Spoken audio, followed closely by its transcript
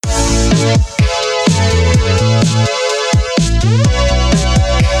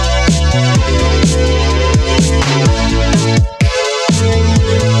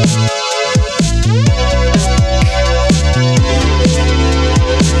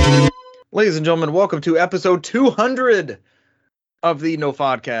Ladies and gentlemen, welcome to episode 200 of the No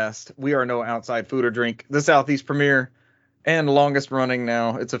Podcast. We are No Outside Food or Drink, the Southeast premiere and longest running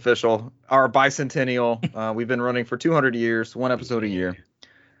now. It's official. Our bicentennial. We've been running for 200 years, one episode a year.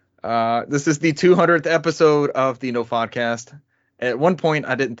 This is the 200th episode of the No Podcast. At one point,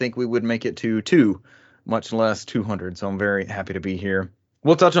 I didn't think we would make it to two, much less 200. So I'm very happy to be here.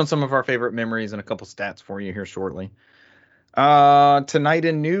 We'll touch on some of our favorite memories and a couple stats for you here shortly. Tonight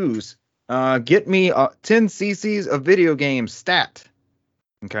in news. Get me 10 cc's of video games stat.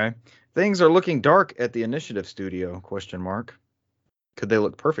 Okay. Things are looking dark at the Initiative Studio, ? Could they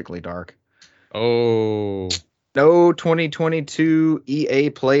look perfectly dark? Oh. No 2022 EA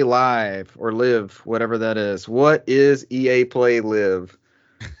Play Live or Live, whatever that is. What is EA Play Live?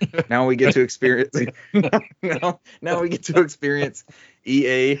 Now we get to experience now we get to experience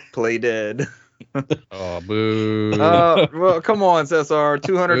EA Play Dead. Oh, boo. Well, come on, Cesar.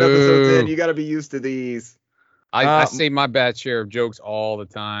 200 episodes in, you got to be used to these. I say my bad share of jokes all the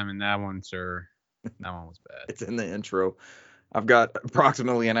time, and that one, sir, that one was bad. It's in the intro. I've got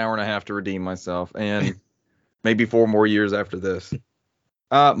approximately an hour and a half to redeem myself, and maybe 4 more years after this.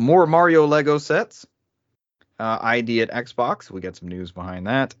 More Mario Lego sets. ID at Xbox. We got some news behind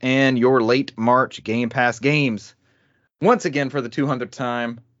that. And your late March Game Pass games. Once again, for the 200th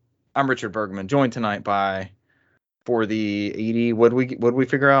time, I'm Richard Bergman, joined tonight by, for the 80, what we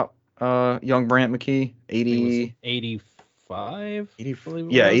figure out, young Brant McKee? 85?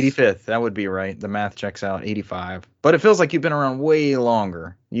 85th. That would be right. The math checks out. 85. But it feels like you've been around way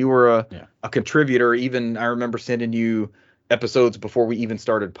longer. You were a contributor. Even I remember sending you episodes before we even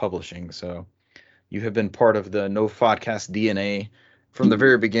started publishing. So you have been part of the No Podcast DNA from the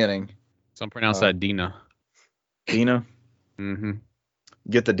very beginning. Some pronounce that Dina. Dina? Mm-hmm.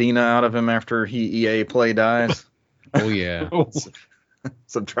 Get the Dina out of him after EA Play dies. Oh, yeah.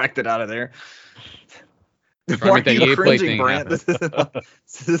 Subtract it out of there. Why are you cringing, Brant? This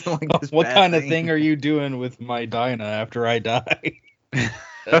isn't like this what kind of thing are you doing with my Dinah after I die?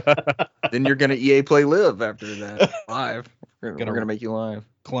 Then you're going to EA Play Live after that. Live. We're going to make you live.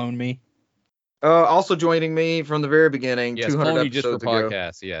 Clone me. Also joining me from the very beginning, yes, 200 clone you just for ago.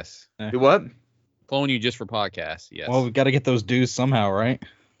 podcasts, yes. Do what? Clone you just for podcasts, yes. Well, we've got to get those dues somehow, right?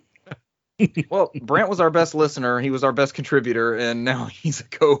 Well, Brant was our best listener. He was our best contributor, and now he's a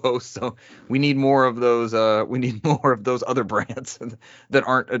co-host. So we need more of those. We need more of those other Brants that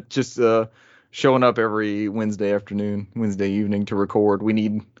aren't just showing up every Wednesday afternoon, Wednesday evening to record.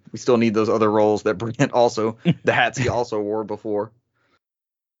 We still need those other roles that Brant also, the hats he also wore before.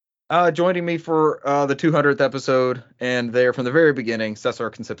 Joining me for the 200th episode, and there from the very beginning, Cesar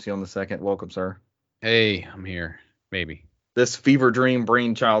Concepcion II. Welcome, sir. Hey, I'm here. Maybe. This fever dream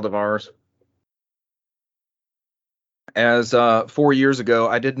brainchild of ours. As 4 years ago,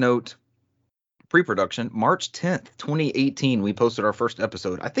 I did note pre-production, March 10th, 2018, we posted our first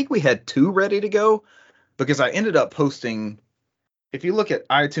episode. I think we had 2 ready to go because I ended up posting. If you look at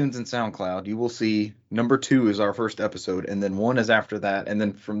iTunes and SoundCloud, you will see number 2 is our first episode, and then 1 is after that, and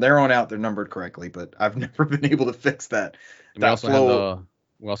then from there on out, they're numbered correctly. But I've never been able to fix that. We also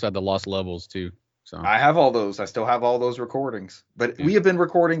had the lost levels too. So I have all those. I still have all those recordings. But we have been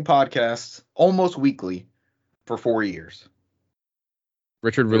recording podcasts almost weekly for 4 years.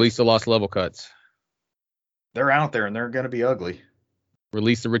 Richard, release the lost level cuts. They're out there, and they're going to be ugly.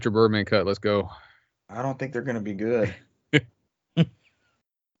 Release the Richard Bergman cut. Let's go. I don't think they're going to be good.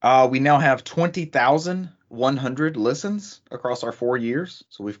 We now have 20,100 listens across our 4 years.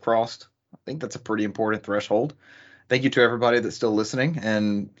 So we've crossed, I think that's a pretty important threshold. Thank you to everybody that's still listening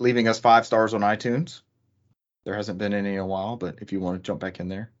and leaving us 5 stars on iTunes. There hasn't been any in a while, but if you want to jump back in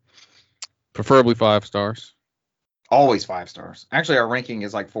there. Preferably 5 stars. Always 5 stars. Actually, our ranking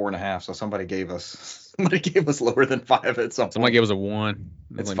is like 4.5, so somebody gave us lower than 5 at some point. Somebody gave us a 1.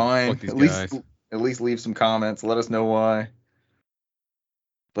 It's like, fine. At least leave some comments. Let us know why.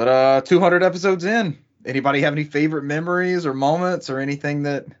 But 200 episodes in. Anybody have any favorite memories or moments or anything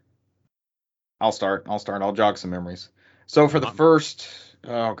that? I'll start. I'll jog some memories. So for the first,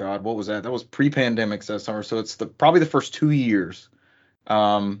 oh God, what was that? That was pre-pandemic, Cesar. So it's probably the first 2 years.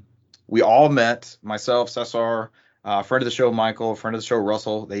 We all met, myself, Cesar, friend of the show, Michael, friend of the show,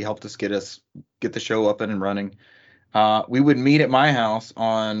 Russell. They helped us get the show up and running. We would meet at my house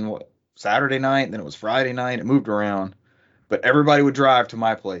on Saturday night, then it was Friday night. It moved around, but everybody would drive to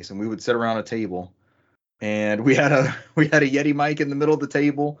my place, and we would sit around a table. And we had a Yeti mic in the middle of the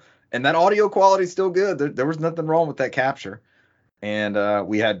table, and that audio quality is still good. There was nothing wrong with that capture. And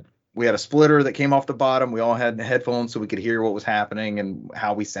we had a splitter that came off the bottom. We all had headphones so we could hear what was happening and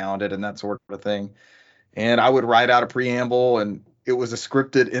how we sounded and that sort of thing. And I would write out a preamble, and it was a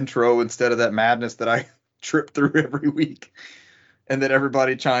scripted intro instead of that madness that I trip through every week, and that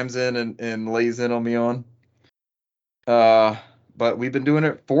everybody chimes in and lays in on me on. But we've been doing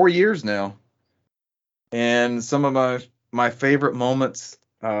it 4 years now, and some of my favorite moments,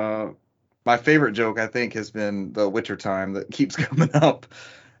 my favorite joke I think has been the Witcher time that keeps coming up,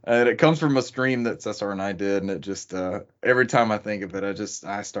 and it comes from a stream that Cesar and I did, and it just every time I think of it,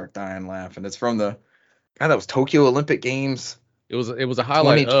 I start dying laughing. It's from that was Tokyo Olympic Games. It was a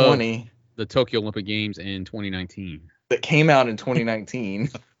highlight of 2020 the Tokyo Olympic Games in 2019. that came out in 2019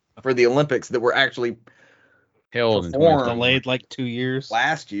 for the Olympics that were actually held in performed 2020. Delayed like 2 years.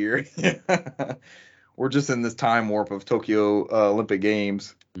 last year. We're just in this time warp of Tokyo Olympic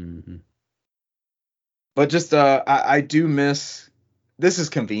Games. Mm-hmm. But just I do miss. This is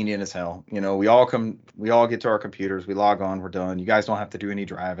convenient as hell. You know, we all get to our computers, we log on, we're done. You guys don't have to do any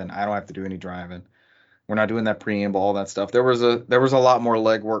driving. I don't have to do any driving. We're not doing that preamble, all that stuff. There was a lot more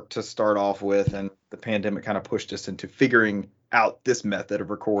legwork to start off with, and the pandemic kind of pushed us into figuring out this method of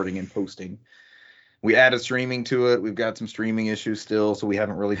recording and posting. We added streaming to it. We've got some streaming issues still, so we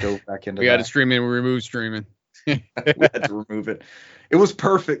haven't really dove back into We that. had to stream in, we removed streaming. We had to remove it. It was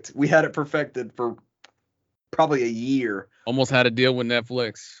perfect. We had it perfected for probably a year. Almost had a deal with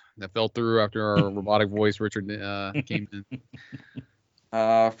Netflix that fell through after our robotic voice Richard came in.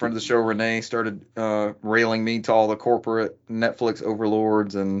 Friend of the show Renee started railing me to all the corporate Netflix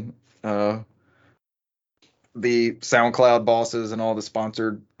overlords and the SoundCloud bosses and all the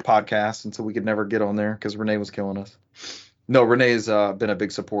sponsored podcasts, and so we could never get on there because Renee was killing us. No, Renee's been a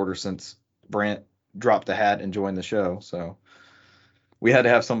big supporter since Brant dropped the hat and joined the show, so we had to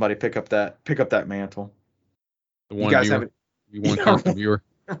have somebody pick up that mantle. The You one guys viewer. haven't. You one constant viewer.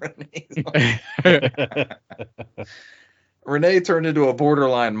 Renee turned into a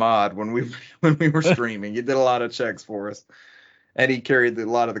borderline mod when we were streaming. He did a lot of checks for us, and he carried a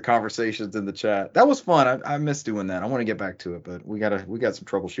lot of the conversations in the chat. That was fun. I miss doing that. I want to get back to it, but we got some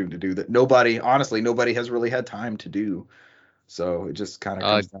troubleshooting to do that nobody has really had time to do. So it just kind of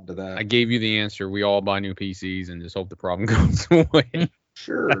comes down to that. I gave you the answer. We all buy new PCs and just hope the problem goes away.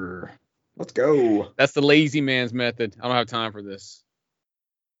 Sure. Let's go. That's the lazy man's method. I don't have time for this.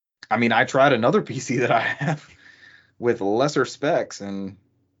 I mean, I tried another PC that I have with lesser specs, and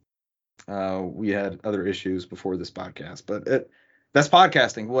we had other issues before this podcast. But that's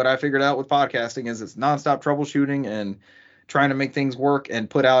podcasting. What I figured out with podcasting is it's nonstop troubleshooting and trying to make things work and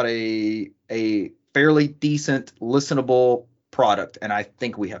put out a fairly decent, listenable product. And I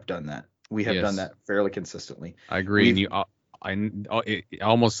think we have done that. We have done that fairly consistently. I agree. I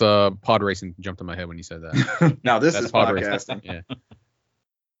almost pod racing jumped in my head when you said that. Now this That's is pod podcasting. Yeah.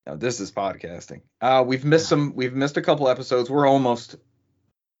 Now this is podcasting. We've missed a couple episodes. We're almost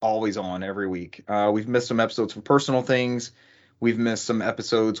always on every week. We've missed some episodes for personal things. We've missed some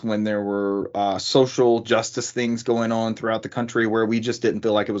episodes when there were social justice things going on throughout the country where we just didn't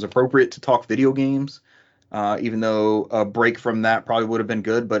feel like it was appropriate to talk video games. Even though a break from that probably would have been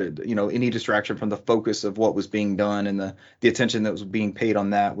good, but any distraction from the focus of what was being done and the attention that was being paid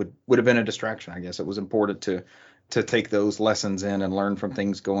on that would have been a distraction. I guess it was important to take those lessons in and learn from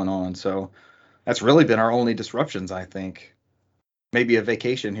things going on. So that's really been our only disruptions, I think. Maybe a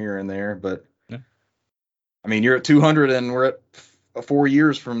vacation here and there, but yeah. I mean, you're at 200 and we're at 4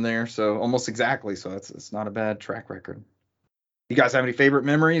 years from there, so almost exactly. So it's not a bad track record. You guys have any favorite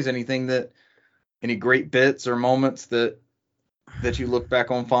memories? Any great bits or moments that you look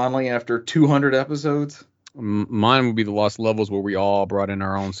back on fondly after 200 episodes? Mine would be the Lost Levels where we all brought in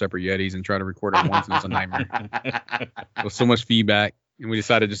our own separate Yetis and tried to record at once. It was a nightmare. There was so much feedback, and we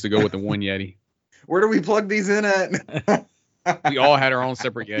decided just to go with the one Yeti. Where do we plug these in at? We all had our own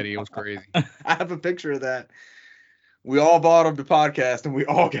separate Yeti. It was crazy. I have a picture of that. We all bought them to podcast, and we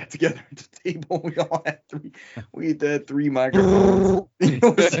all got together at the table. We all had three microphones. It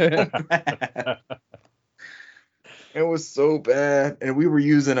was so bad. It was so bad. And we were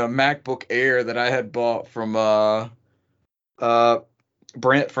using a MacBook Air that I had bought from Brant,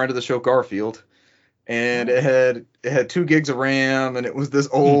 friend of the show, Garfield. And it had 2 gigs of RAM, and it was this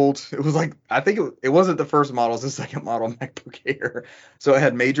old. It was like, I think it wasn't the first model, it was the second model MacBook Air. So it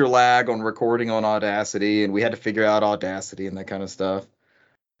had major lag on recording on Audacity, and we had to figure out Audacity and that kind of stuff.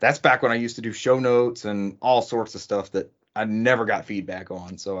 That's back when I used to do show notes and all sorts of stuff that I never got feedback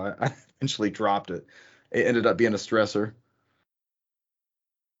on. So I eventually dropped it. It ended up being a stressor.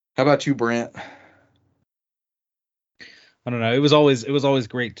 How about you, Brant? I don't know. It was always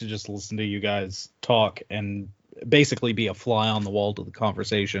great to just listen to you guys talk and basically be a fly on the wall to the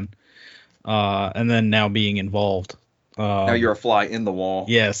conversation. And then now being involved. Now you're a fly in the wall.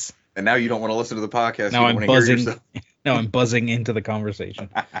 Yes. And now you don't want to listen to the podcast. Now you I'm buzzing. Now I'm buzzing into the conversation.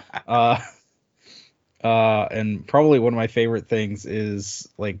 And probably one of my favorite things is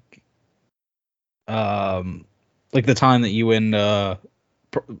like the time that you and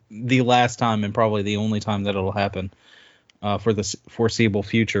the last time and probably the only time that it'll happen for the foreseeable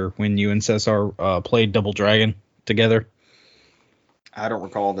future when you and Cesar played Double Dragon together. I don't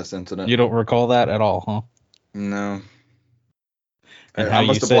recall this incident. You don't recall that at all, huh? No. And I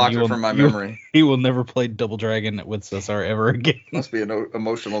must have blocked it from my memory. He will never play Double Dragon with Cesar ever again. Must be an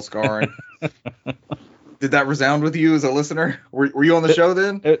emotional scarring. Did that resound with you as a listener? Were you on the show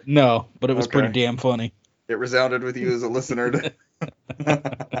then? No, but it was pretty damn funny. It resounded with you as a listener.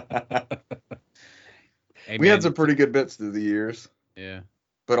 Hey, we had some pretty good bits through the years. Yeah.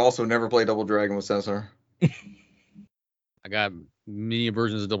 But also never played Double Dragon with Cesar. I got many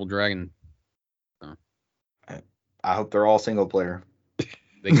versions of Double Dragon. So. I hope they're all single player.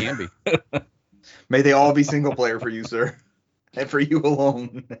 They can be. May they all be single player for you, sir. And for you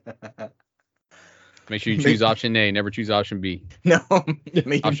alone. Make sure you choose option A. Never choose option B. No.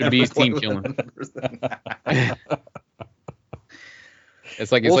 Option B is team killing.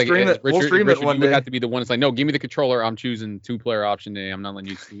 It's like Richard, Richard, one you would day. have to be the one that's like, no, give me the controller. I'm choosing 2-player option A. I'm not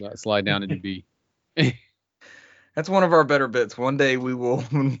letting you slide down into B. That's one of our better bits. One day we will,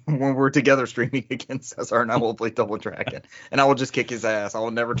 when we're together streaming against Cesar, and I will play Double Dragon, and I will just kick his ass. I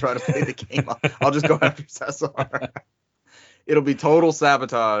will never try to play the game. I'll just go after Cesar. It'll be total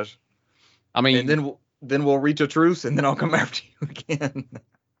sabotage. I mean, and then we'll reach a truce, and then I'll come after you again.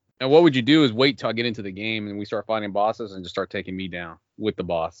 And what would you do is wait till I get into the game and we start fighting bosses and just start taking me down with the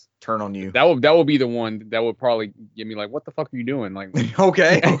boss. Turn on you. That will be the one that would probably get me like, what the fuck are you doing? Like,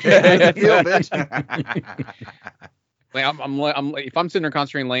 okay. How you feel, bitch? Like I'm if I'm sitting there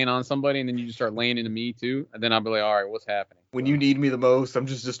concentrating laying on somebody and then you just start laying into me too, and then I'll be like, all right, what's happening? When you need me the most, I'm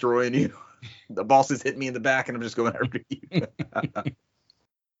just destroying you. The boss is hitting me in the back, and I'm just going after you.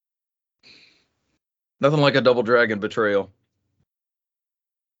 Nothing like a Double Dragon betrayal.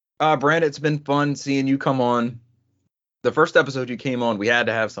 Brand, it's been fun seeing you come on. The first episode you came on, we had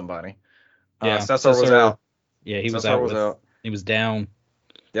to have somebody. Yeah, Cesar was out. Yeah, he was Cesar out. was out. He was down.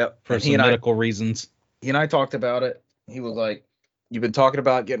 Yep. For some medical reasons. He and I talked about it. He was like, "You've been talking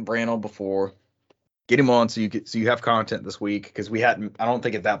about getting Brand on before. Get him on so you have content this week, because we hadn't. I don't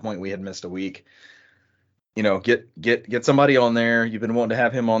think at that point we had missed a week. You know, get somebody on there. You've been wanting to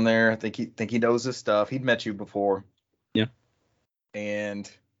have him on there. I think he knows his stuff. He'd met you before. Yeah. And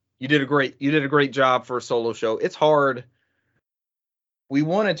you did a great job for a solo show. It's hard. We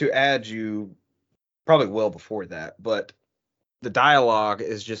wanted to add you probably well before that, but the dialogue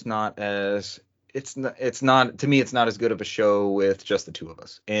is just not as it's not to me, it's not as good of a show with just the two of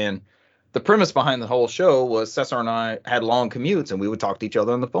us. And the premise behind the whole show was Cesar and I had long commutes and we would talk to each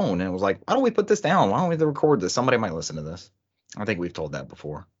other on the phone, and it was like, why don't we put this down? Why don't we record this? Somebody might listen to this. I think we've told that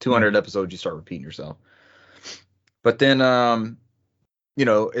before. 200 episodes, you start repeating yourself. But then, you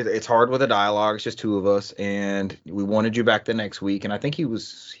know, it's hard with a dialogue. It's just two of us, and we wanted you back the next week, and I think he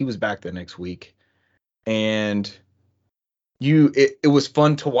was back the next week, and it was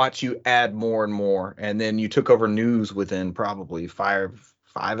fun to watch you add more and more, and then you took over news within probably five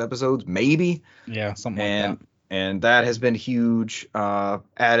episodes, maybe. Yeah, something like that. And that has been huge,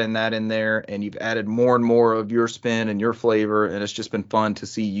 adding that in there, and you've added more and more of your spin and your flavor, and it's just been fun to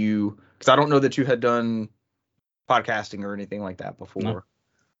see you, because I don't know that you had done podcasting or anything like that before. No.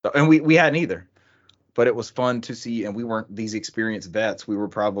 So, and we hadn't either, but it was fun to see, and we weren't these experienced vets. We were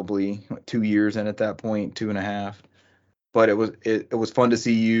probably 2 years in at that point, 2.5. But it was fun to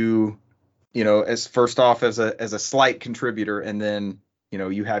see you, you know, as first off as a slight contributor, and then, you know,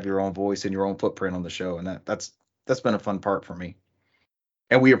 you have your own voice and your own footprint on the show, and that's been a fun part for me.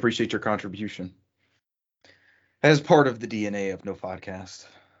 And we appreciate your contribution as part of the DNA of No Podcast.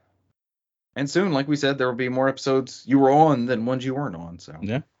 And soon, like we said, there will be more episodes you were on than ones you weren't on. So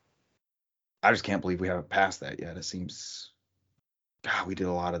yeah, I just can't believe we haven't passed that yet. It seems, God, we did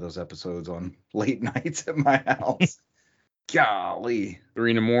a lot of those episodes on late nights at my house. Golly.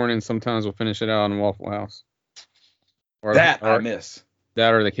 3 a.m. Sometimes we'll finish it out in Waffle House. Or I miss.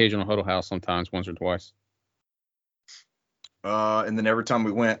 That or the occasional Huddle House sometimes, once or twice. And then every time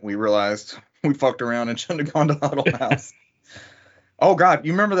we went, we realized we fucked around and shouldn't have gone to Huddle House. Oh, God.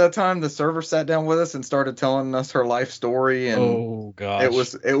 You remember that time the server sat down with us and started telling us her life story? And oh, gosh. It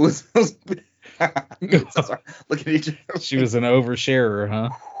was sorry. Look at each other. She was an oversharer, huh?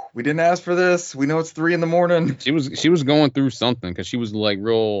 We didn't ask for this. We know it's 3 a.m. She was going through something because she was like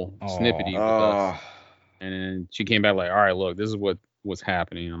real snippety with us. And then she came back like, all right, look, this is what's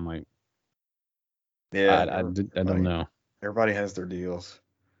happening. I'm like, yeah, I don't know. Everybody has their deals.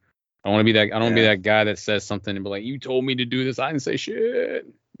 I want to be that. I don't want to be that guy that says something and be like, "You told me to do this. I didn't say shit."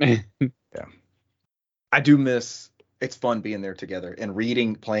 Yeah. I do miss. It's fun being there together and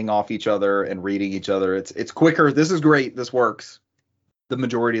reading, playing off each other and reading each other. It's quicker. This is great. This works the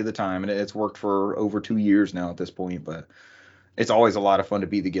majority of the time, and it's worked for over 2 years now at this point. But it's always a lot of fun to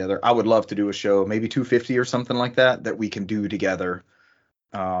be together. I would love to do a show, maybe 250 or something like that we can do together.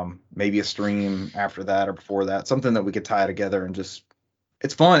 Maybe a stream after that or before that, something that we could tie together and just.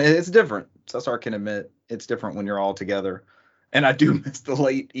 It's fun. It's different. Cesar can admit it's different when you're all together. And I do miss the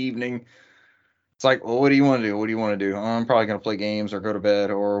late evening. It's like, well, what do you want to do? What do you want to do? Oh, I'm probably going to play games or go to bed,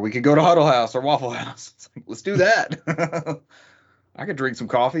 or we could go to Huddle House or Waffle House. It's like, let's do that. I could drink some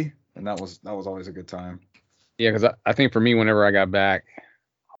coffee, and that was always a good time. Yeah, because I think for me, whenever I got back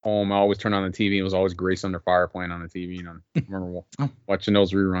home, I always turned on the TV. It was always Grace Under Fire playing on the TV, and I remember watching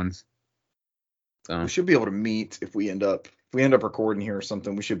those reruns. So we should be able to meet if we end up recording here or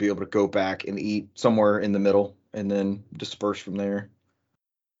something. We should be able to go back and eat somewhere in the middle and then disperse from there.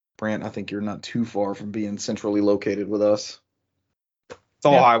 Brant, I think you're not too far from being centrally located with us. It's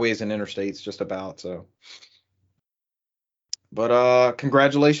all highways and interstates just about, so. But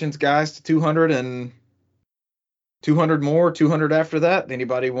congratulations, guys, to 200 and 200 more, 200 after that.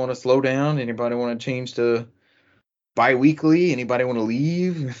 Anybody want to slow down? Anybody want to change to bi-weekly? Anybody want to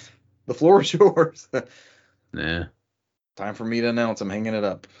leave? The floor is yours. Nah. Time for me to announce I'm hanging it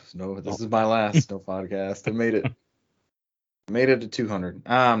up. No, this is my last Snow podcast. I made it. Made it to 200.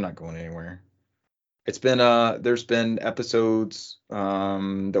 I'm not going anywhere. It's been there's been episodes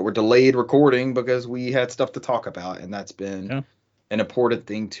that were delayed recording because we had stuff to talk about, and that's been an important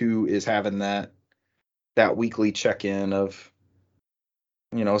thing too, is having that weekly check-in of,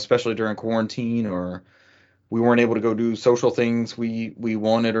 especially during quarantine, or we weren't able to go do social things we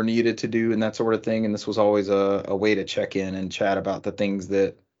wanted or needed to do and that sort of thing, and this was always a way to check in and chat about the things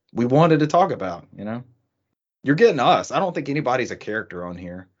that we wanted to talk about. You're getting us. I don't think anybody's a character on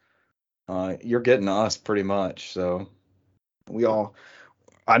here. You're getting us pretty much. So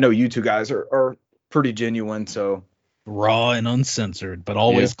I know you two guys are pretty genuine. So raw and uncensored, but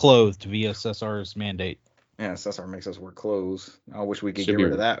always clothed via Cesar's mandate. Yeah, Cesar makes us wear clothes. I wish we could get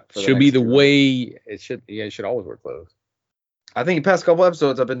rid of that. Should be the way it should. Yeah, it should always wear clothes. I think the past couple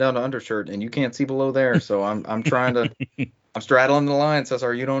episodes I've been down to undershirt, and you can't see below there. So I'm trying to. I'm straddling the line,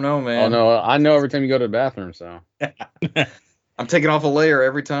 Cesar. You don't know, man. Oh no, I know every time you go to the bathroom. So I'm taking off a layer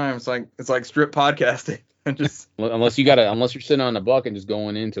every time. It's like strip podcasting. Just unless you're sitting on the buck and just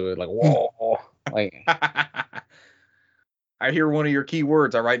going into it like whoa, like. I hear one of your key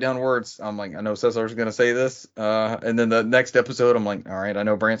words. I write down words. I'm like, I know Cesar's gonna say this. And then the next episode, I'm like, all right, I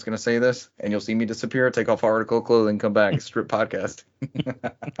know Brant's gonna say this, and you'll see me disappear, take off article clothing, come back, strip podcast.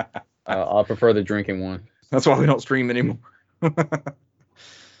 I'll prefer the drinking one. That's why we don't stream anymore.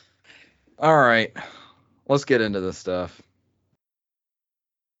 All right, let's get into this stuff.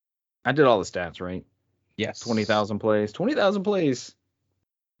 I did all the stats, right? Yes. 20,000 plays. 20,000 plays.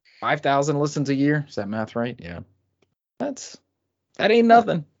 5,000 listens a year. Is that math right? Yeah. That ain't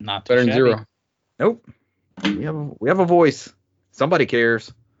nothing. Not better than zero. Nope. We have a voice. Somebody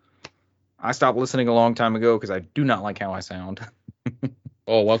cares. I stopped listening a long time ago because I do not like how I sound.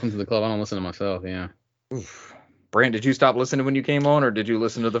 Oh, welcome to the club. I don't listen to myself. Yeah. Oof. Brant, did you stop listening when you came on, or did you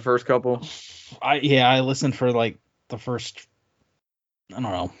listen to the first couple? I listened for like the first, I don't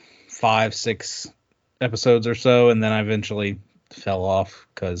know, 5-6 episodes or so, and then I eventually fell off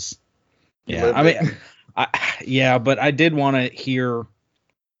because, but I did want to hear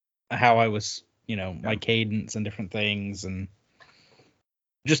how I was, my cadence and different things and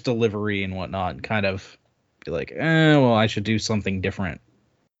just delivery and whatnot, and kind of be like, well, I should do something different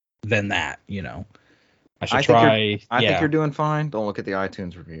than that, I should try. I think you're doing fine. Don't look at the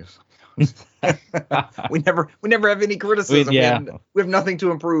iTunes reviews. we never have any criticism. We have nothing to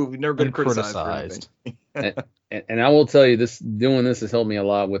improve. We've never been criticized. And I will tell you, doing this has helped me a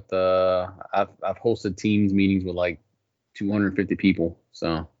lot with I've hosted teams meetings with like 250 people,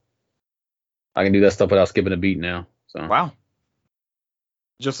 so I can do that stuff without skipping a beat now. So wow,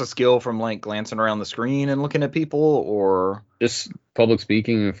 just a skill from like glancing around the screen and looking at people, or just public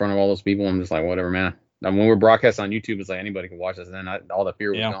speaking in front of all those people. I'm just like, whatever, man. Now, when we're broadcast on YouTube, it's like anybody can watch this, and then all the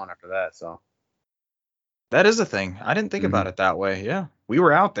fear was gone after that. So that is a thing. I didn't think about it that way. Yeah, we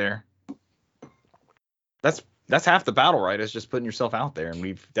were out there. That's half the battle, right? Is just putting yourself out there, and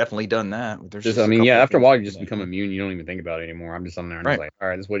we've definitely done that. After a while, you just become immune. You don't even think about it anymore. I'm just on there and just like, all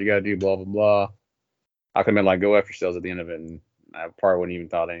right, this is what you got to do, blah blah blah. I could have been like, go after yourselves at the end of it, and I probably wouldn't even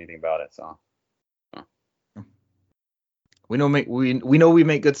thought anything about it. So we know we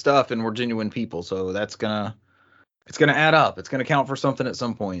make good stuff, and we're genuine people, so that's gonna It's going to add up. It's going to count for something at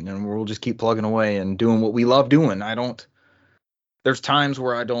some point, and we'll just keep plugging away and doing what we love doing. There's times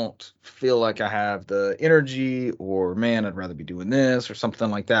where I don't feel like I have the energy, or man, I'd rather be doing this or something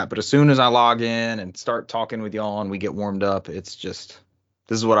like that. But as soon as I log in and start talking with y'all and we get warmed up, it's just,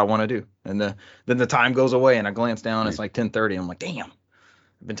 this is what I want to do. And then the time goes away and I glance down, it's like 10:30. I'm like, damn,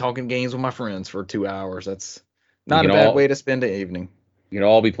 I've been talking games with my friends for 2 hours. That's not a bad way to spend the evening. You could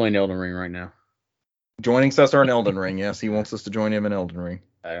all be playing Elden Ring right now. Joining Cesar in Elden Ring. Yes, he wants us to join him in Elden Ring.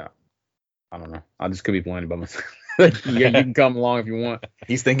 I don't know. I just could be playing it by myself. you can come along if you want.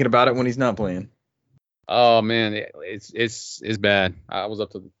 He's thinking about it when he's not playing. Oh man, it's bad. I'm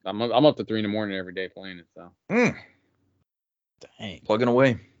up to 3 in the morning every day playing it. So Dang. Plugging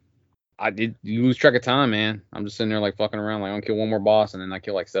away. You lose track of time, man. I'm just sitting there like fucking around, like I'm gonna kill one more boss, and then I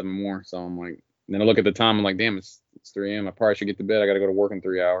kill like 7 more. So I'm like, and then I look at the time, I'm like, damn, it's 3 a.m. I probably should get to bed. I gotta go to work in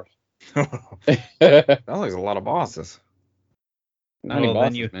 3 hours. That looks a lot of bosses. 90 Well,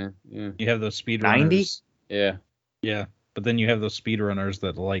 bosses, then man. Yeah. You have those speedrunners. 90? Yeah. Yeah, but then you have those speedrunners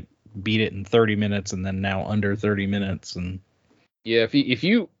that like beat it in 30 minutes and then now under 30 minutes and Yeah, if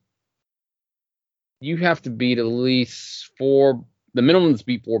you have to beat at least 4. The minimum is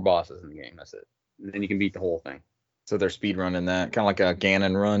beat 4 bosses in the game. That's it. And then you can beat the whole thing. So they're speed running that, kind of like a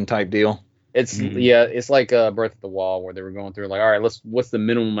Ganon run type deal. It's it's like Breath of the Wild where they were going through like, all right, what's the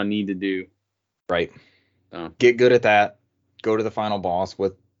minimum I need to do? Right. So. Get good at that. Go to the final boss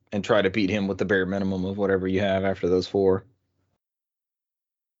and try to beat him with the bare minimum of whatever you have after those 4.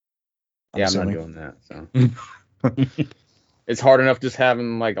 I'm not doing that. So it's hard enough just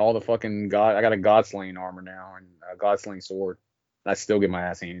having like all the fucking god. I got a Godslaying armor now and a Godslaying sword. I still get my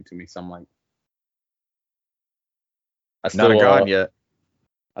ass handed to me. So I'm like, not a god yet.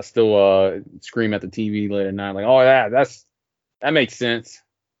 I still scream at the TV late at night like, oh yeah, that makes sense.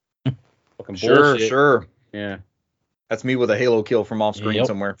 Fucking bullshit. Sure. Yeah. That's me with a Halo kill from off screen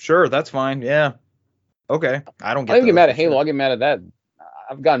somewhere. Sure, that's fine. Yeah. Okay. I don't get mad at Halo. I get mad at that.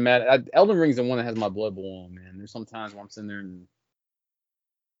 I've gotten mad. Elden Ring's the one that has my blood boiling, man. There's some times where I'm sitting there and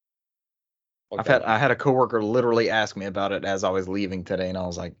I had a coworker literally ask me about it as I was leaving today, and I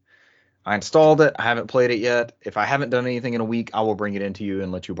was like, I installed it. I haven't played it yet. If I haven't done anything in a week, I will bring it into you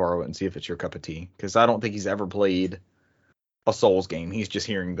and let you borrow it and see if it's your cup of tea. Because I don't think he's ever played a Souls game. He's just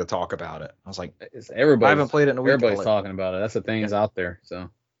hearing the talk about it. I was like, I haven't played it in a week. Everybody's talking about it. That's the thing is out there. So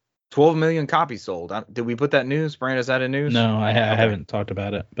 12 million copies sold. Did we put that news? Brand, is that in news? No, I haven't talked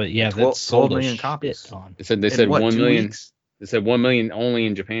about it. But yeah, 12 million copies. They said 1 million. Weeks? They said 1 million only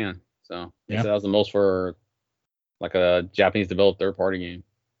in Japan. So they said that was the most for like a Japanese developed third party game.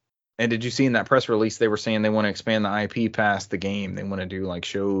 And did you see in that press release they were saying they want to expand the IP past the game? They want to do like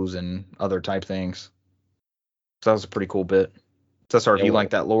shows and other type things. So that was a pretty cool bit. Cesar, if you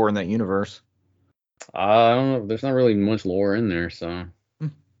like that lore in that universe. I don't know. There's not really much lore in there, so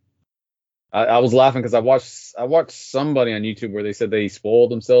I was laughing because I watched somebody on YouTube where they said they spoiled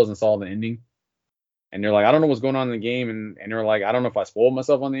themselves and saw the ending, and they're like, I don't know what's going on in the game, and they're like, I don't know if I spoiled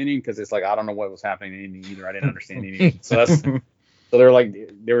myself on the ending because it's like I don't know what was happening in the ending either. I didn't understand anything. So they're like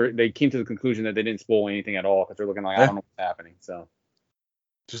they came to the conclusion that they didn't spoil anything at all because they're looking like I don't know what's happening. So.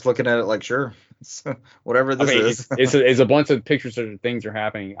 Just looking at it like, sure, whatever this is. It's a bunch of pictures of things are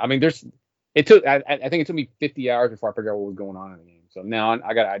happening. I mean, I think it took me 50 hours before I figured out what was going on in the game. So now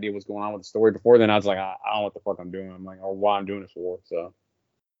I got an idea what's going on with the story. Before then, I was like, I don't know what the fuck I'm doing. I'm like, or why I'm doing this for. So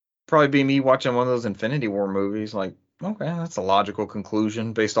probably be me watching one of those Infinity War movies. Like, okay, that's a logical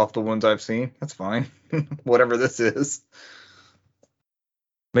conclusion based off the ones I've seen. That's fine. Whatever this is.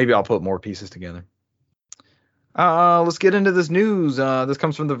 Maybe I'll put more pieces together. Let's get into this news. This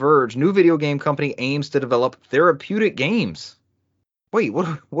comes from The Verge. New video game company aims to develop therapeutic games. Wait,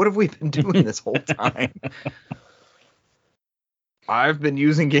 what have we been doing this whole time? I've been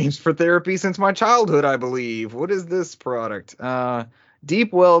using games for therapy since my childhood, I believe. What is this product?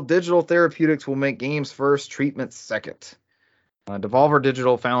 Deepwell Digital Therapeutics will make games first, treatment second. Devolver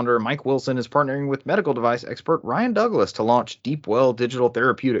Digital founder Mike Wilson is partnering with medical device expert Ryan Douglas to launch Deepwell Digital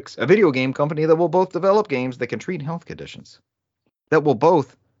Therapeutics, a video game company that will both develop games that can treat health conditions. That will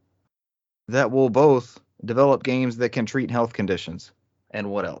both develop games that can treat health conditions. And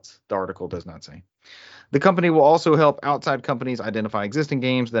what else? The article does not say. The company will also help outside companies identify existing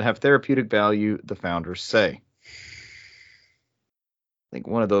games that have therapeutic value, the founders say. I think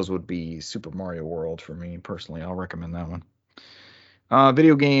one of those would be Super Mario World for me personally. I'll recommend that one.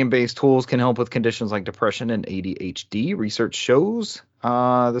 Video game-based tools can help with conditions like depression and ADHD. Research shows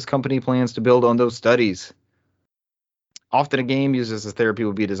this company plans to build on those studies. Often a game used as a therapy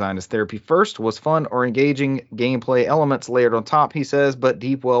would be designed as therapy first, was fun or engaging gameplay elements layered on top, he says, but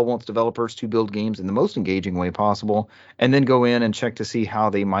Deepwell wants developers to build games in the most engaging way possible and then go in and check to see how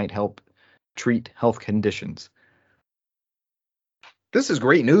they might help treat health conditions. This is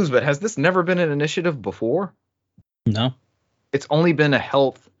great news, but has this never been an initiative before? No. It's only been a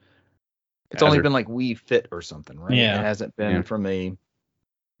health. It's only Hazard. been like Wii Fit or something, right? Yeah. It hasn't been Yeah. from a.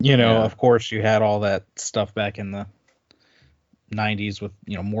 You know, Yeah. of course, you had all that stuff back in the 90s with,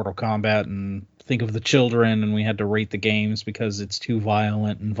 Mortal Kombat, and think of the children, and we had to rate the games because it's too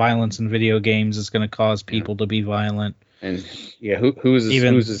violent, and violence in video games is going to cause people to be violent. And yeah, who's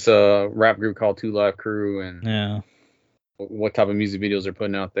this rap group called Two Live Crew, and Yeah. what type of music videos they're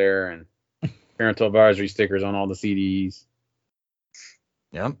putting out there, and parental advisory stickers on all the CDs.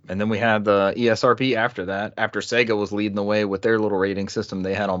 Yep. And then we had the ESRB after that, after Sega was leading the way with their little rating system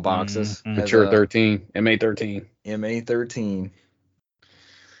they had on boxes. Mhm. Mature 13, MA 13. MA13.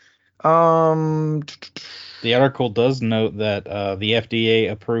 The article does note that the FDA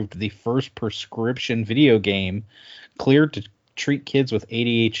approved the first prescription video game cleared to treat kids with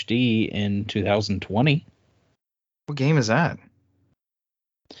ADHD in 2020. What game is that?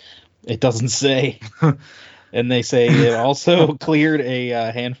 It doesn't say. And they say it also cleared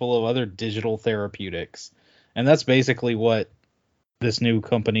a handful of other digital therapeutics. And that's basically what this new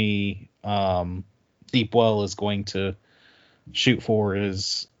company, Deepwell, is going to shoot for,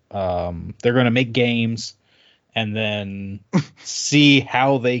 is they're going to make games and then see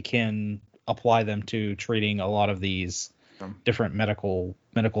how they can apply them to treating a lot of these different medical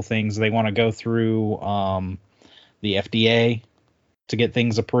things. They want to go through the FDA to get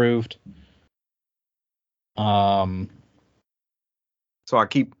things approved. So I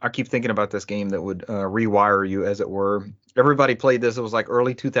keep thinking about this game that would rewire you, as it were. Everybody played this. It was like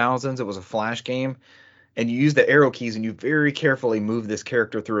early 2000s. It was a flash game, and you use the arrow keys and you very carefully move this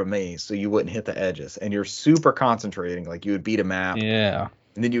character through a maze so you wouldn't hit the edges. And you're super concentrating, like you would beat a map. Yeah.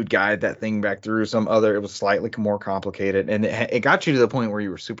 And then you would guide that thing back through some other. It was slightly more complicated, and it got you to the point where you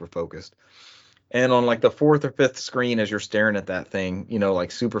were super focused. And on like the fourth or fifth screen, as you're staring at that thing,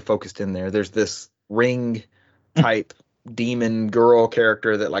 like super focused in there, there's this ring type demon girl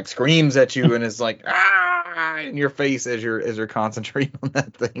character that like screams at you and is like in your face as you're concentrating on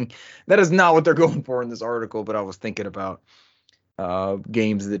that thing. That is not what they're going for in this article, but I was thinking about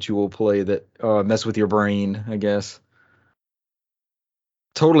games that you will play that mess with your brain, I guess.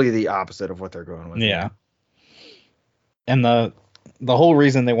 Totally the opposite of what they're going with. Yeah. And the whole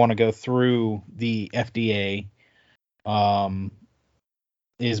reason they want to go through the FDA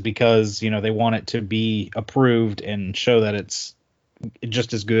is because, they want it to be approved and show that it's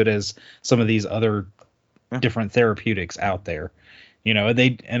just as good as some of these other different therapeutics out there.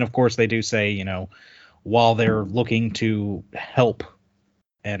 And of course they do say, while they're looking to help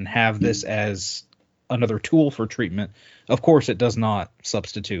and have this as another tool for treatment, of course it does not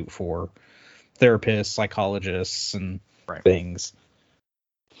substitute for therapists, psychologists, and things.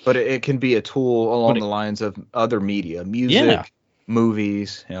 But it can be a tool along the lines of other media, music,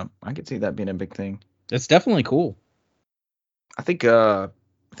 movies. Yeah, I could see that being a big thing. It's definitely cool. I think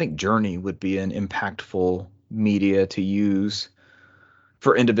Journey would be an impactful media to use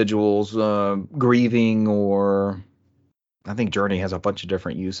for individuals grieving, or I think Journey has a bunch of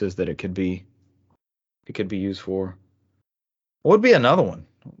different uses that it could be used for. What would be another one?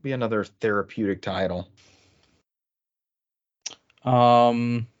 What would be another therapeutic title?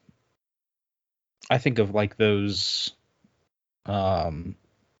 I think of like those oh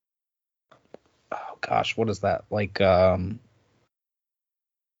gosh, what is that? Like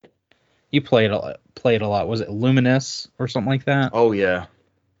you play it a lot. Was it Luminous or something like that? Oh yeah.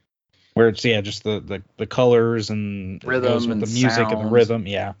 Where it's just the colors and rhythm and the music sounds. and the rhythm,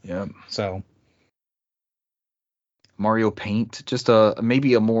 yeah. So Mario Paint, just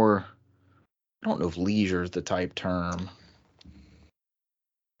maybe a more, I don't know if leisure is the type term,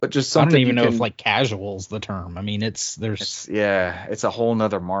 but just something. I don't even know if like casual's the term. I mean, it's a whole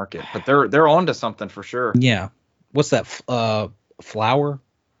nother market, but they're onto something for sure. Yeah. What's that? Flower,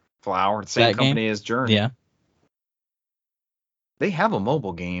 the same company as Journey. Yeah. They have a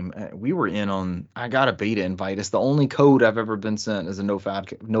mobile game. We were in on. I got a beta invite. It's the only code I've ever been sent as a No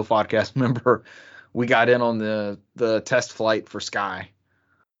Podcast member. We got in on the test flight for Sky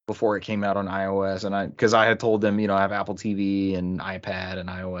before it came out on iOS, and because I had told them, I have Apple TV and iPad and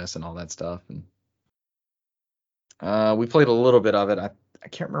iOS and all that stuff, and we played a little bit of it. I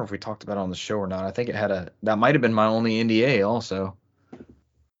can't remember if we talked about it on the show or not. I think that might have been my only NDA also.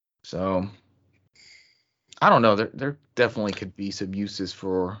 So I don't know. There definitely could be some uses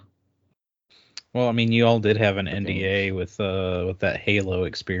for Well, I mean, you all did have an The NDA with that Halo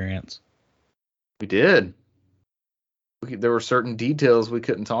experience. We did. There were certain details we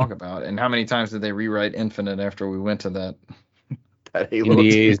couldn't talk about. And how many times did they rewrite Infinite after we went to that Halo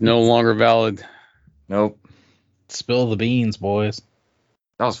NDA is no experience? longer valid. Nope. Spill the beans, boys.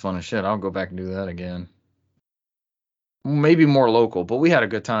 That was fun as shit. I'll go back and do that again. Maybe more local, but we had a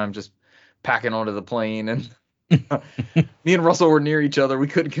good time just packing onto the plane. And me and Russell were near each other. We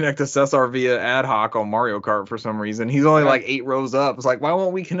couldn't connect to Cesar via ad hoc on Mario Kart for some reason. He's only like 8 rows up. It's like, why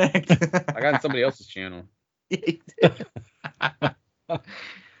won't we connect? I got in somebody else's channel. He did.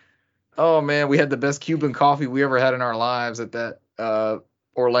 Oh man, we had the best Cuban coffee we ever had in our lives at that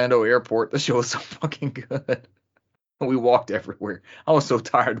Orlando airport. The show was so fucking good. We walked everywhere. I was so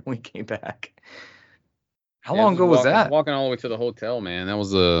tired when we came back. How long ago was that? Walking all the way to the hotel, man. That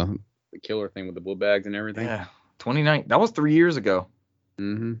was the killer thing with the blue bags and everything. Yeah, 29. That was 3 years ago.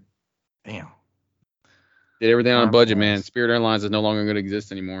 Mm-hmm. Damn. Did everything on a budget, Nice. man. Spirit Airlines is no longer going to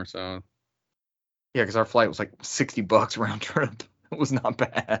exist anymore, so. Yeah, because our flight was like $60 round trip. It was not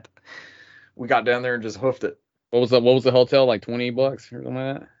bad. We got down there and just hoofed it. What was the hotel, like $28 or something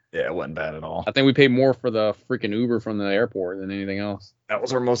like that? Yeah, it wasn't bad at all. I think we paid more for the freaking Uber from the airport than anything else. That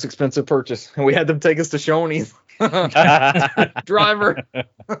was our most expensive purchase. And we had them take us to Shoney's. Driver,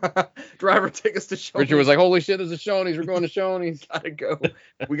 take us to Shoney's. Richard was like, holy shit, there's a Shoney's. We're going to Shoney's. Gotta go.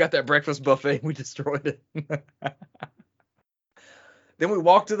 We got that breakfast buffet. We destroyed it. Then we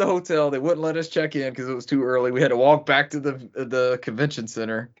walked to the hotel. They wouldn't let us check in because it was too early. We had to walk back to the convention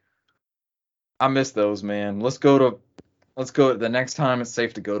center. I miss those, man. Let's go the next time it's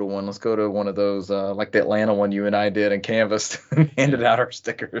safe to go to one. Let's go to one of those, like the Atlanta one you and I did and canvassed and handed out our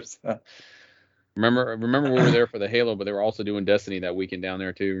stickers. Remember we were there for the Halo, but they were also doing Destiny that weekend down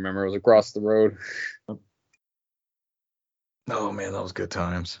there too. Remember, it was across the road. Oh man, that was good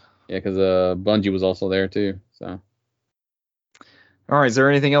times. Yeah, because Bungie was also there too. So. All right, is there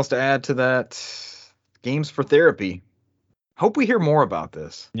anything else to add to that? Games for Therapy. Hope we hear more about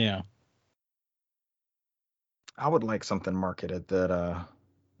this. Yeah. I would like something marketed that I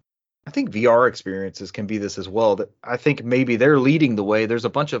think VR experiences can be this as well. That I think maybe they're leading the way. There's a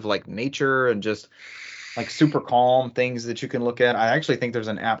bunch of like nature and just like super calm things that you can look at. I actually think there's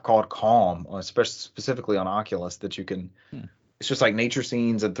an app called Calm, specifically on Oculus, that you can. It's just like nature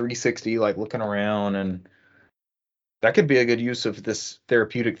scenes and 360, like looking around, and that could be a good use of this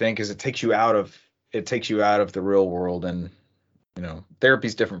therapeutic thing because it takes you out of the real world, and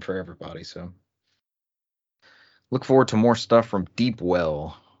therapy's different for everybody. So look forward to more stuff from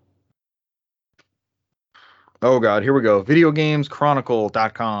Deepwell. Oh god, here we go.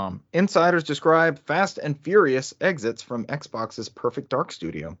 VideoGamesChronicle.com. Insiders describe Fast and Furious exits from Xbox's Perfect Dark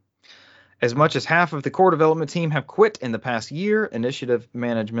Studio. As much as half of the core development team have quit in the past year, initiative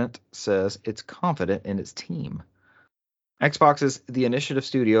management says it's confident in its team. Xbox's The Initiative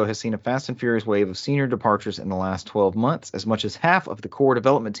Studio has seen a fast and furious wave of senior departures in the last 12 months. As much as half of the core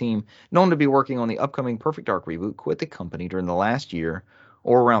development team, known to be working on the upcoming Perfect Dark reboot, quit the company during the last year,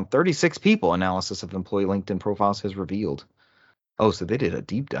 or around 36 people, analysis of employee LinkedIn profiles has revealed. Oh, so they did a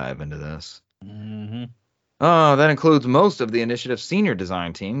deep dive into this. Mm-hmm. That includes most of the Initiative's senior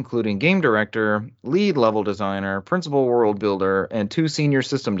design team, including game director, lead level designer, principal world builder, and 2 senior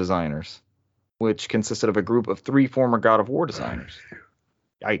system designers, which consisted of a group of 3 former God of War designers.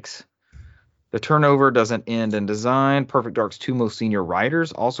 Yikes. The turnover doesn't end in design. Perfect Dark's 2 most senior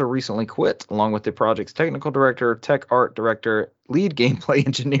writers also recently quit, along with the project's technical director, tech art director, lead gameplay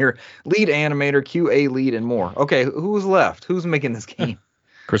engineer, lead animator, QA lead, and more. Okay, who's left? Who's making this game?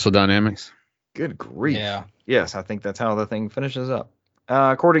 Crystal Dynamics. Good grief. Yeah. Yes, I think that's how the thing finishes up.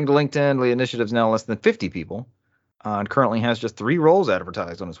 According to LinkedIn, the initiative's now less than 50 people and currently has just 3 roles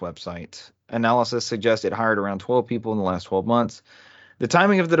advertised on its website. Analysis suggests it hired around 12 people in the last 12 months. The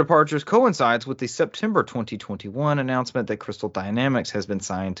timing of the departures coincides with the September 2021 announcement that Crystal Dynamics has been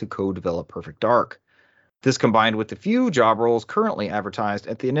signed to co-develop Perfect Dark. This, combined with the few job roles currently advertised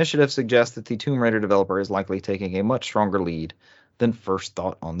at the initiative, suggests that the Tomb Raider developer is likely taking a much stronger lead than first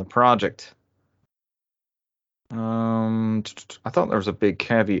thought on the project. I thought there was a big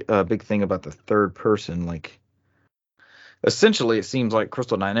big thing about the third person. Like, essentially, it seems like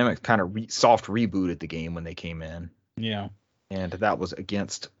Crystal Dynamics kind of soft rebooted the game when they came in. Yeah. And that was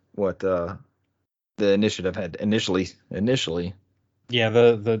against what the initiative had initially. Yeah,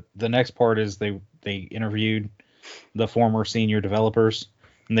 the next part is they interviewed the former senior developers,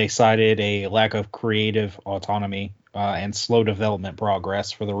 and they cited a lack of creative autonomy and slow development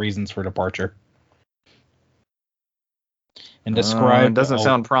progress for the reasons for departure. And described it doesn't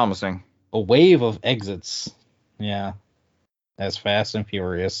sound promising. A wave of exits. Yeah. As Fast and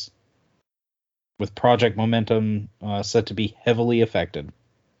Furious. with project momentum set to be heavily affected.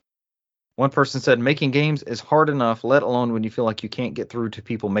 One person said, making games is hard enough, let alone when you feel like you can't get through to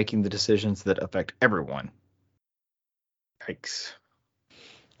people making the decisions that affect everyone. Yikes.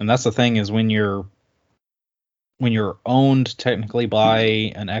 And that's the thing, is when you're owned technically by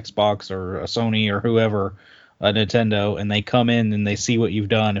an Xbox or a Sony or whoever, a Nintendo, and they come in and they see what you've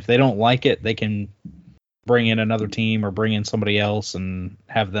done, if they don't like it, they can bring in another team or bring in somebody else and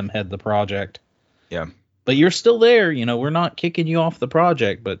have them head the project. Yeah. But you're still there, we're not kicking you off the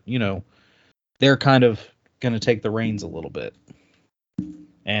project, but they're kind of going to take the reins a little bit.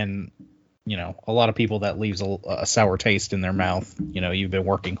 And, a lot of people, that leaves a sour taste in their mouth. You've been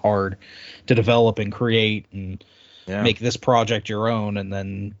working hard to develop and create and make this project your own. And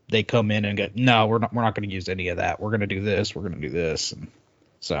then they come in and go, no, we're not going to use any of that. We're going to do this. We're going to do this. And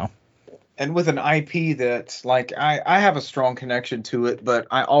so. And with an IP that's like, I have a strong connection to it, but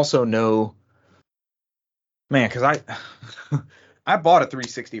I also know, man, because I bought a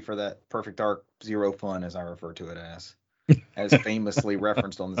 360 for that Perfect Dark Zero Fun, as I refer to it as famously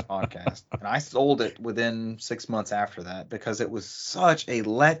referenced on this podcast. And I sold it within 6 months after that because it was such a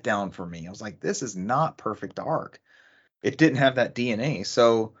letdown for me. I was like, this is not Perfect Dark. It didn't have that DNA.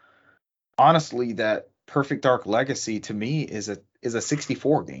 So honestly, that Perfect Dark Legacy to me is a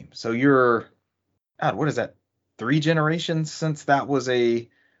 64 game. So God, what is that? 3 generations since that was a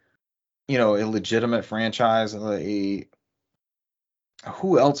legitimate franchise. Who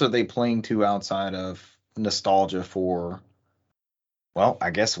else are they playing to outside of nostalgia for? Well, I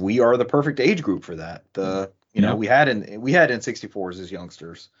guess we are the perfect age group for that. We had N64s as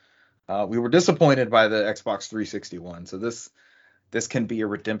youngsters. We were disappointed by the Xbox 360 one. So this can be a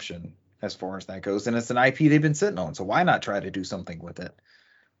redemption as far as that goes. And it's an IP they've been sitting on. So why not try to do something with it?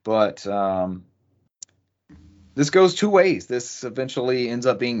 But this goes two ways. This eventually ends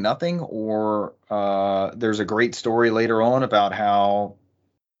up being nothing, or there's a great story later on about how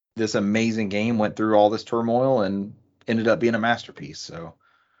this amazing game went through all this turmoil and ended up being a masterpiece. So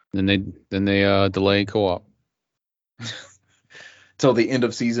then they delay co-op till the end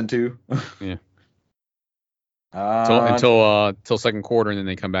of season 2. Yeah. Until second quarter, and then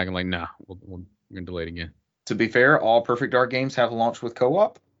they come back and like, nah, we're gonna delay it again. To be fair, all Perfect Dark games have launched with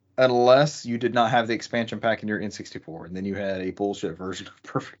co-op, unless you did not have the expansion pack in your N64, and then you had a bullshit version of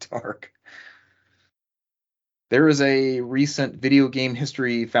Perfect Dark. There is a recent Video Game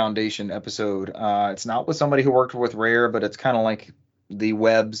History Foundation episode. It's not with somebody who worked with Rare, but it's kind of like the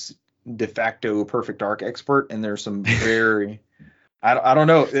web's de facto Perfect Dark expert, and there's some very... I don't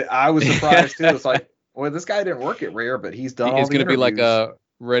know. I was surprised, too. It's like, well, this guy didn't work at Rare, but he's done all the interviews. It's going to be like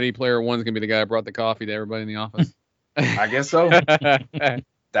Ready Player One's going to be the guy who brought the coffee to everybody in the office. I guess so.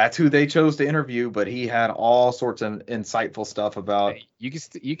 That's who they chose to interview, but he had all sorts of insightful stuff about. You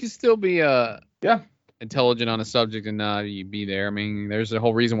can still be intelligent on a subject and not be there. I mean, there's a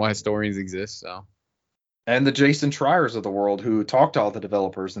whole reason why historians exist. So. And the Jason Schreiers of the world who talk to all the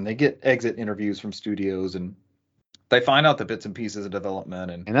developers, and they get exit interviews from studios, and they find out the bits and pieces of development.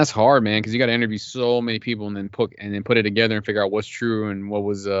 And that's hard, man, because you got to interview so many people and then put it together and figure out what's true and what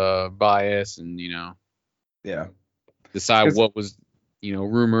was bias, and decide what was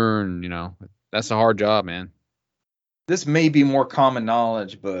rumor, and that's a hard job, man. This may be more common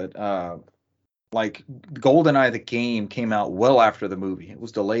knowledge, but like GoldenEye the game came out well after the movie. It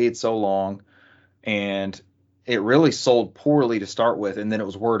was delayed so long, and it really sold poorly to start with, and then it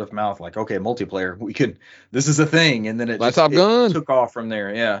was word of mouth, like, okay, multiplayer, this is a thing, and then it took off from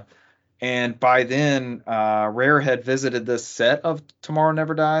there. Yeah. And by then, Rare had visited this set of Tomorrow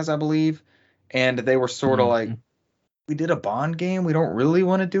Never Dies, I believe, and they were sort of like, we did a Bond game, we don't really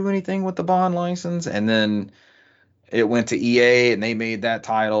want to do anything with the Bond license. And then it went to EA, and they made that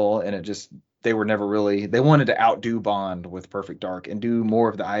title, and they were never really, they wanted to outdo Bond with Perfect Dark and do more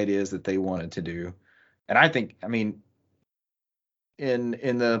of the ideas that they wanted to do. And I think, I mean, in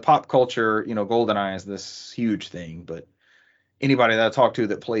the pop culture, GoldenEye is this huge thing, but anybody that I talk to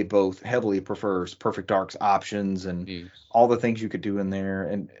that played both heavily prefers Perfect Dark's options and all the things you could do in there.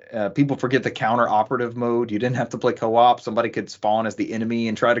 And people forget the counter operative mode. You didn't have to play co-op. Somebody could spawn as the enemy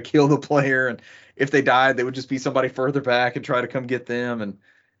and try to kill the player. And if they died, they would just be somebody further back and try to come get them. And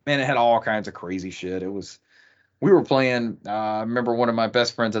man, it had all kinds of crazy shit. We were playing, I remember one of my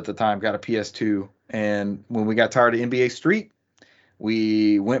best friends at the time got a PS2. And when we got tired of NBA Street,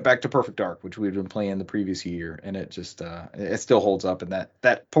 we went back to Perfect Dark, which we'd been playing the previous year, and it just it still holds up. And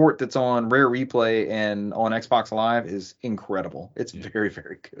that port that's on Rare Replay and on Xbox Live is incredible. It's very,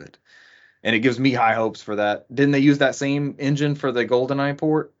 very good, and it gives me high hopes for that. Didn't they use that same engine for the GoldenEye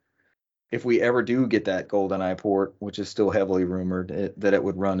port? If we ever do get that GoldenEye port, which is still heavily rumored, that it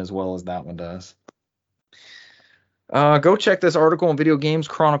would run as well as that one does. Go check this article on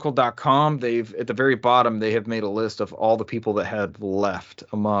videogameschronicle.com. They've at the very bottom they have made a list of all the people that have left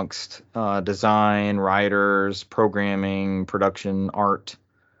amongst design, writers, programming, production, art.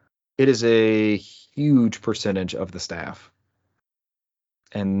 It is a huge percentage of the staff,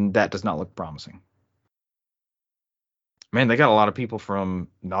 and that does not look promising. Man, they got a lot of people from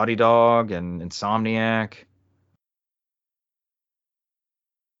Naughty Dog and Insomniac,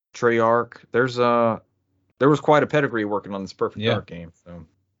 Treyarch. There was quite a pedigree working on this Perfect Dark game. So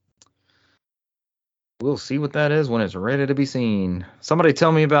we'll see what that is when it's ready to be seen. Somebody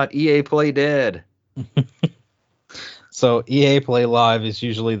tell me about EA Play Dead. So EA Play Live is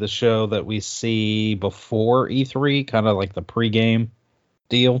usually the show that we see before E3, kind of like the pregame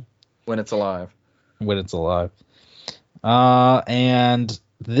deal. When it's alive. And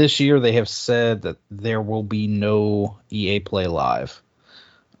this year they have said that there will be no EA Play Live.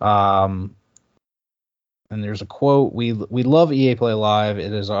 And there's a quote, we love EA Play Live.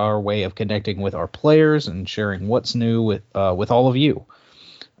 It is our way of connecting with our players and sharing what's new with all of you.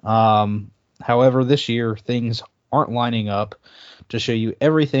 However, this year things aren't lining up to show you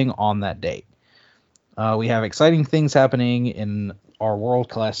everything on that date. We have exciting things happening in our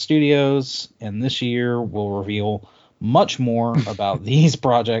world-class studios, and this year we'll reveal much more about these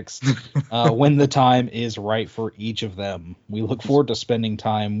projects when the time is right for each of them. We look forward to spending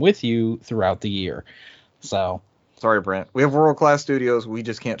time with you throughout the year. So, sorry, Brent. We have world-class studios. We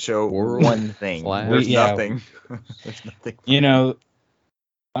just can't show one thing. There's nothing. There's nothing. You know,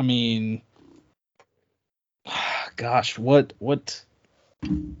 I mean, gosh, what?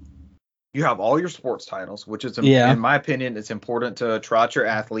 You have all your sports titles, which is, in my opinion, it's important to trot your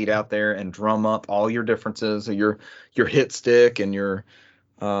athlete out there and drum up all your differences, your hit stick and your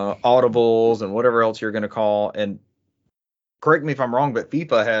audibles and whatever else you're going to call. And correct me if I'm wrong, but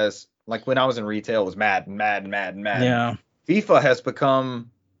FIFA has, like when I was in retail, it was Madden. Yeah. FIFA has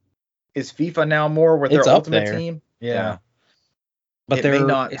become, is FIFA now more with their Ultimate Team? Yeah. But they're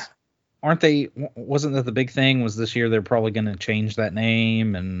not. Aren't they? Wasn't that the big thing? Was this year they're probably going to change that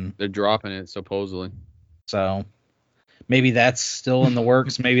name, and they're dropping it supposedly. So maybe that's still in the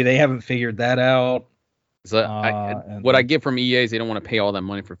works. Maybe they haven't figured that out. So what I get from EA is they don't want to pay all that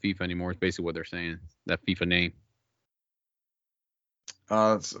money for FIFA anymore. It's basically what they're saying. That FIFA name.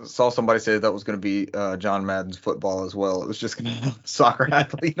 Saw somebody say that was going to be John Madden's football as well. It was just going to be soccer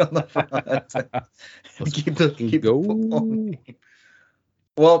athlete on the front. keep the football name.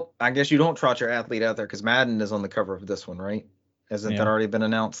 Well, I guess you don't trot your athlete out there because Madden is on the cover of this one, right? Hasn't that already been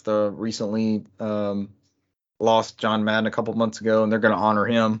announced? The recently lost John Madden a couple months ago, and they're going to honor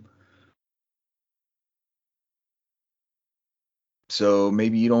him. So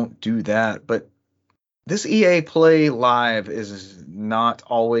maybe you don't do that. But this EA Play Live is not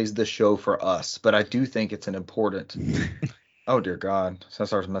always the show for us, but I do think it's an important. Oh dear God,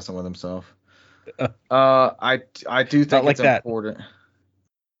 Cesar's messing with himself. I do think it's important.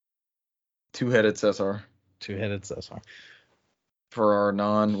 Two-headed Cesar. For our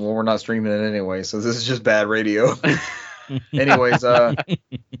we're not streaming it anyway, so this is just bad radio. Anyways, Brant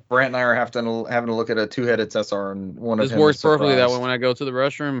and I are having to look at a two-headed Cesar, and one of them. This works perfectly that way. When I go to the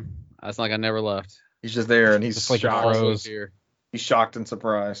restroom, it's like I never left. He's just there, and he's just like shocked. He's shocked and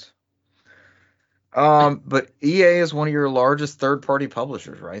surprised. But EA is one of your largest third-party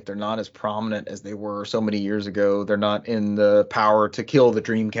publishers, right? They're not as prominent as they were so many years ago. They're not in the power to kill the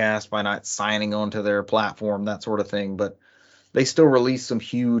Dreamcast by not signing onto their platform, that sort of thing. But they still release some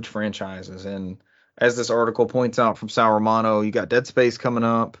huge franchises. And as this article points out from Sal Romano, you got Dead Space coming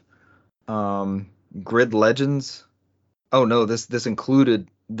up, Grid Legends. Oh no, this included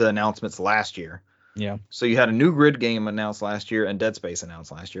the announcements last year. Yeah. So you had a new Grid game announced last year and Dead Space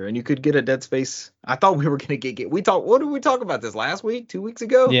announced last year, and you could get a Dead Space. I thought we were gonna get. What did we talk about this last week? 2 weeks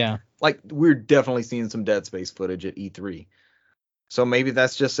ago? Yeah. Like we're definitely seeing some Dead Space footage at E3. So maybe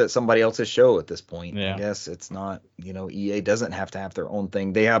that's just at somebody else's show at this point. Yeah. I guess it's not. EA doesn't have to have their own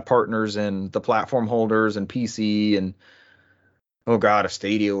thing. They have partners in the platform holders and PC and. Oh God, if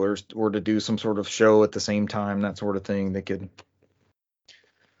Stadia were to do some sort of show at the same time, that sort of thing, they could.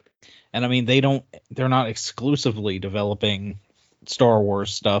 And I mean, they're not exclusively developing Star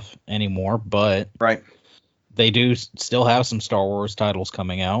Wars stuff anymore, but right. They do still have some Star Wars titles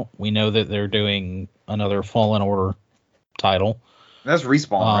coming out. We know that they're doing another Fallen Order title. That's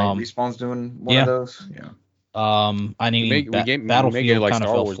Respawn, right? Respawn's doing one of those. Yeah. I mean, Battlefield kind of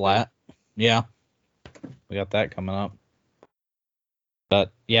fell flat. Yeah. We got that coming up.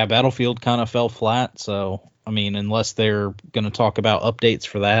 But yeah, Battlefield kind of fell flat, so I mean, unless they're going to talk about updates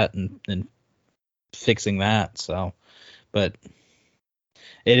for that and fixing that. So, but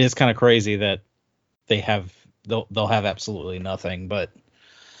it is kind of crazy that they have they'll have absolutely nothing. But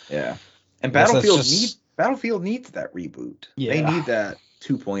Yeah. And I guess that's Battlefield needs that reboot. Yeah. They need that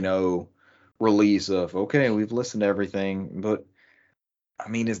 2.0 release of, okay, we've listened to everything, but I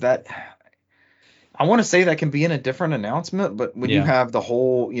mean, I want to say that can be in a different announcement, but when you Yeah. have the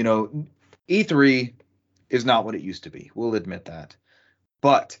whole, E3 is not what it used to be. We'll admit that.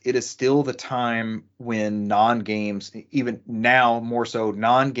 But it is still the time when non-games, even now more so,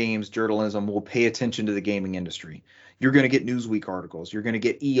 non-games journalism will pay attention to the gaming industry. You're going to get Newsweek articles. You're going to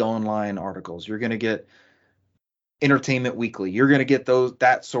get E-Online articles. You're going to get Entertainment Weekly. You're going to get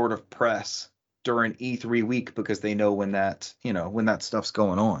that sort of press during E3 week because they know when that stuff's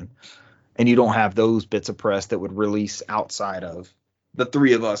going on. And you don't have those bits of press that would release outside of the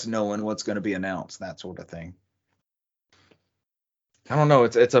three of us knowing what's going to be announced, that sort of thing. I don't know.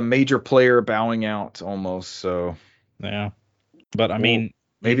 It's a major player bowing out almost. So Yeah. But I mean,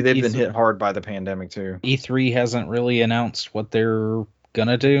 maybe they've been hit hard by the pandemic too. E3 hasn't really announced what they're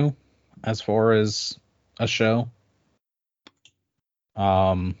gonna do as far as a show.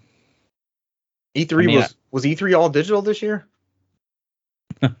 E3 was E3 all digital this year?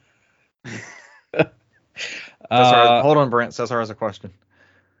 Hold on, Brent. Cesar has a question.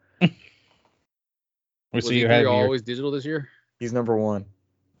 Was E3 always digital this year? He's number one.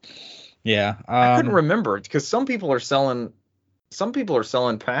 Yeah. I couldn't remember because some people are selling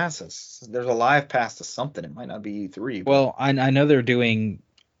passes. There's a live pass to something. It might not be E3. Well, I know they're doing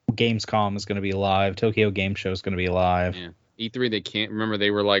Gamescom is going to be live. Tokyo Game Show is going to be live. Yeah. E3 they can't remember.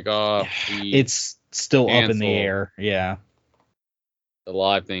 They were like, it's still up in the air. Yeah. The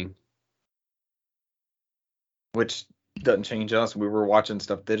live thing. Which doesn't change us. We were watching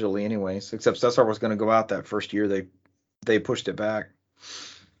stuff digitally anyways. Except Cesar was going to go out that first year. They pushed it back.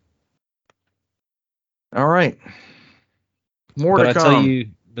 All right. More to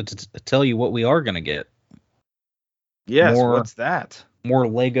come. To tell you what we are going to get. Yes, what's that? More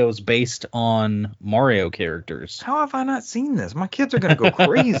Legos based on Mario characters. How have I not seen this? My kids are going to go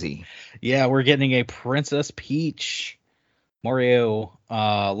crazy. Yeah, we're getting a Princess Peach Mario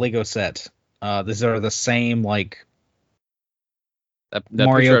Lego set. These are the same like that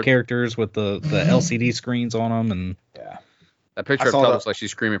Mario characters with the LCD screens on them, and yeah, that picture of looks like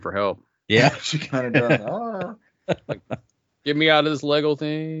she's screaming for help. Yeah, she kind of does. Like, get me out of this Lego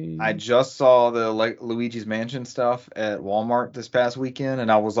thing. I just saw the Luigi's Mansion stuff at Walmart this past weekend, and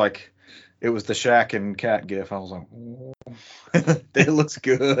I was like, it was the Shaq and Cat gif. I was like, it looks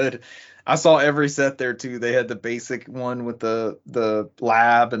good. I saw every set there too. They had the basic one with the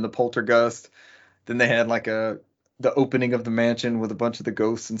lab and the poltergust. Then they had like the opening of the mansion with a bunch of the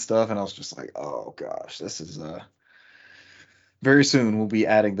ghosts and stuff, and I was just like, oh gosh, this is very soon we'll be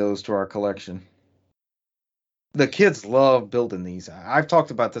adding those to our collection. The kids love building these. I've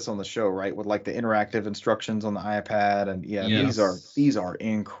talked about this on the show, right? With like the interactive instructions on the iPad, and yes. these are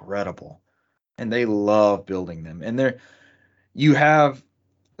incredible, and they love building them. And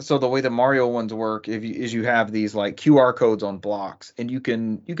so the way the Mario ones work is you have these like QR codes on blocks, and you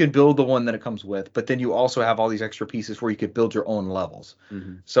can build the one that it comes with, but then you also have all these extra pieces where you could build your own levels.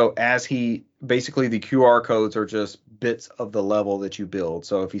 Mm-hmm. So basically the QR codes are just bits of the level that you build.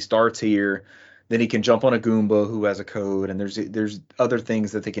 So if he starts here, then he can jump on a Goomba who has a code, and there's other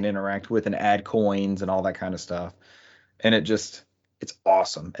things that they can interact with and add coins and all that kind of stuff. And it's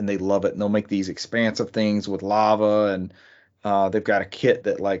awesome, and they love it. And they'll make these expansive things with lava, and they've got a kit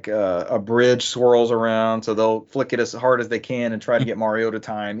that like a bridge swirls around, so they'll flick it as hard as they can and try to get Mario to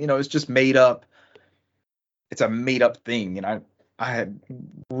time. It's just made up. It's a made up thing, and I had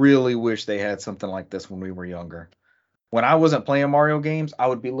really wish they had something like this when we were younger. When I wasn't playing Mario games, I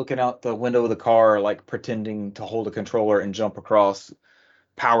would be looking out the window of the car, like pretending to hold a controller and jump across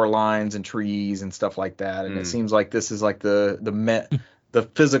power lines and trees and stuff like that. And it seems like this is like the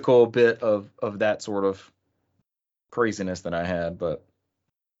physical bit of that sort of craziness that I had. But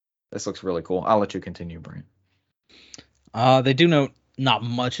this looks really cool. I'll let you continue, Brent. They do note not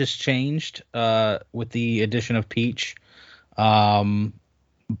much has changed with the addition of Peach, but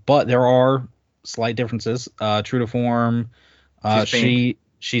there are slight differences. True to form,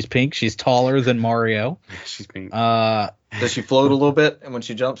 she's pink. She's taller than Mario. She's pink. Does she float a little bit? And when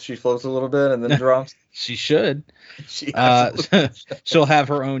she jumps, she floats a little bit and then drops? She should. She'll have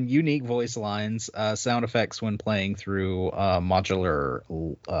her own unique voice lines, sound effects when playing through modular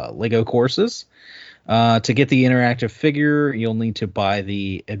Lego courses. To get the interactive figure, you'll need to buy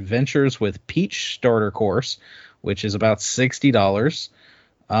the Adventures with Peach starter course, which is about $60.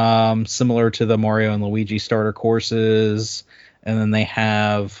 Similar to the Mario and Luigi starter courses. And then they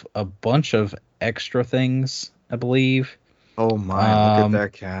have a bunch of extra things, I believe. Oh my, look at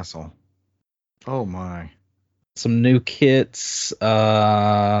that castle. Oh my. some new kits.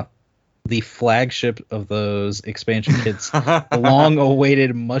 The flagship of those expansion kits, the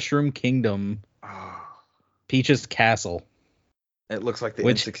long-awaited Mushroom Kingdom, Peach's Castle. It looks like the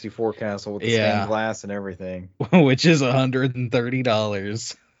Which- N64 castle with the Yeah. stained glass and everything. Which is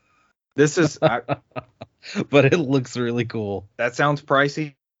 $130. This is But it looks really cool. that sounds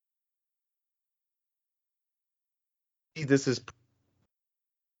pricey. This is.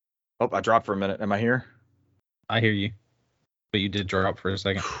 Oh, I dropped for a minute. Am I here? I hear you. But you did drop for a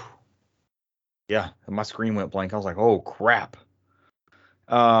second. Yeah, my screen went blank. I was like, "Oh crap!"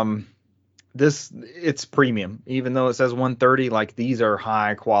 It's premium, even though it says 130. Like these are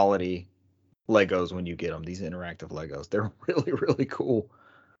high quality Legos when you get them. These interactive Legos, they're really really cool.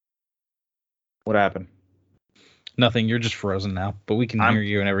 What happened? Nothing. You're just frozen now, but we can I'm- hear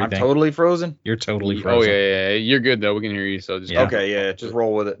you and I'm everything. totally frozen. You're totally Oh frozen. yeah, you're good though. We can hear you. So just Yeah. Okay, yeah, just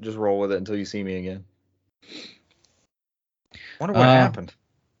roll with it. Just roll with it until you see me again. Wonder what Uh, happened.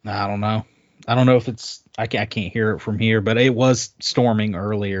 I don't know. I don't know if it's I can't hear it from here, but it was storming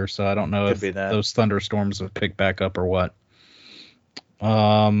earlier, so I don't know Could if be that. those thunderstorms have picked back up or what.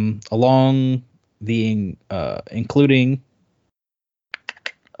 Along the including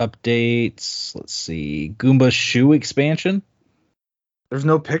updates, let's see, Goomba Shoe expansion. There's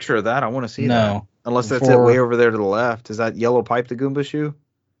no picture of that. I want to see that. No, Unless that's it For- way over there to the left. Is that yellow pipe the Goomba shoe?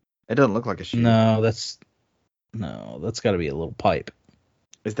 It doesn't look like a shoe. no, that's got to be a little pipe.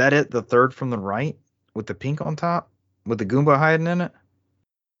 Is that it? The third from the right with the pink on top with the Goomba hiding in it?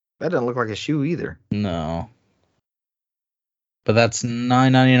 That doesn't look like a shoe either. No. But that's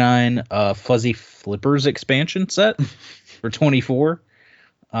 $9.99 Fuzzy Flippers expansion set for $24.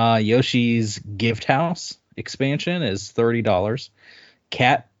 Yoshi's Gift House expansion is $30.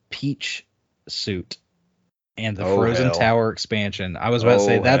 Cat Peach suit and the Oh, Frozen hell. Tower expansion. I was about to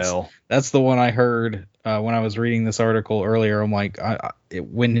say hell. that's the one I heard when I was reading this article earlier. I'm like,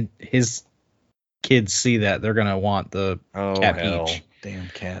 when his kids see that, they're gonna want the Cat hell. Peach. Damn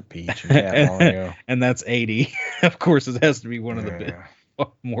Cat Peach and Cat Mario. and that's $80. Of course, it has to be one of the Yeah.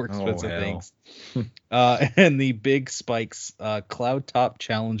 more Oh, expensive hell. things. And the Big Spikes Cloud Top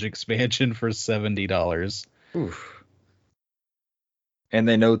Challenge expansion for $70. Oof. And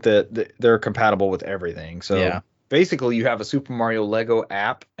they note that they're compatible with everything. So Yeah. basically, you have a Super Mario Lego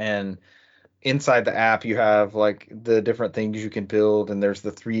app, and inside the app, you have like the different things you can build, and there's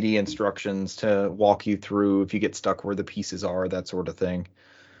the 3D instructions to walk you through if you get stuck where the pieces are, that sort of thing.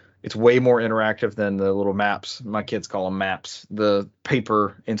 It's way more interactive than the little maps. My kids call them maps, the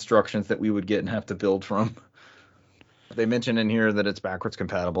paper instructions that we would get and have to build from. They mention in here that it's backwards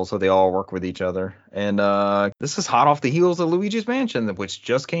compatible, so they all work with each other. And this is hot off the heels of Luigi's Mansion, which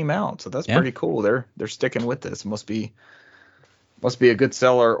just came out. So that's Yeah. pretty cool. They're sticking with this. It must be a good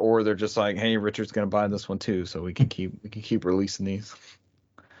seller, or they're just like, hey, Richard's gonna buy this one too, so we can keep releasing these.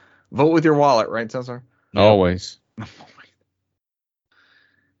 Vote with your wallet, right, Cesar? always.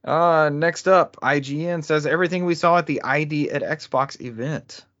 Next up, IGN says everything we saw at the ID at Xbox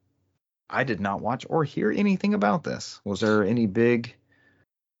event. I did not watch or hear anything about this. Was there any big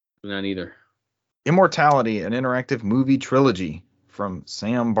Not either. Immortality, an interactive movie trilogy from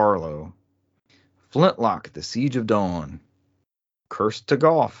Sam Barlow. Flintlock, The Siege of Dawn. Cursed to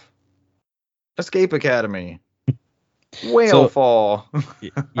Golf. Escape Academy. Whalefall.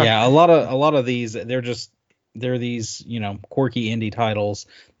 Yeah, a lot of these they're these, quirky indie titles.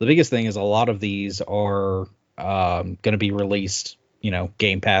 The biggest thing is a lot of these are going to be released,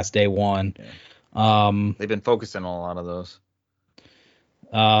 Game Pass day one. They've been focusing on a lot of those.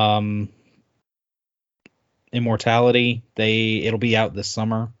 Immortality, it'll be out this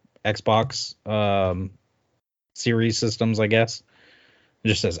summer. Xbox series systems, I guess. It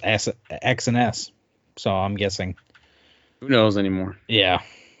just says X and S, so I'm guessing. Who knows anymore? Yeah.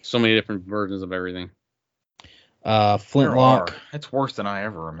 So many different versions of everything. Flintlock. There are. It's worse than I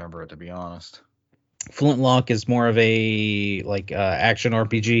ever remember it, to be honest. Flintlock is more of a action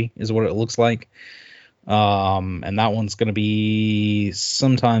RPG, is what it looks like. And that one's going to be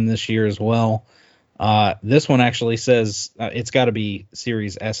sometime this year as well. This one actually says it's got to be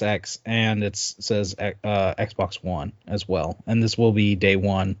Series SX, and it says Xbox One as well. And this will be day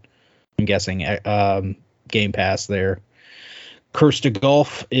one, I'm guessing. Game Pass there. Cursed to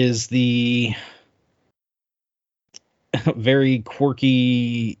Golf is the very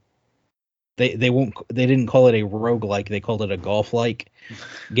quirky. They didn't call it a roguelike, they called it a golf-like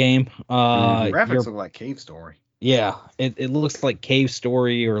game. Graphics You're- look like Cave Story. yeah, it looks like Cave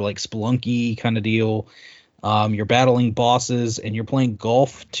Story or like Spelunky kind of deal. You're battling bosses and you're playing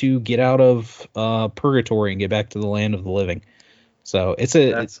golf to get out of purgatory and get back to the land of the living. So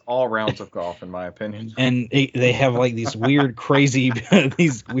That's all rounds of golf, in my opinion. and they have like these weird, crazy,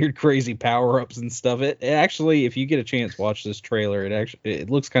 crazy power ups and stuff. It actually, if you get a chance, watch this trailer. It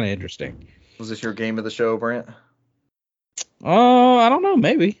looks kind of interesting. Was this your game of the show, Brent? I don't know,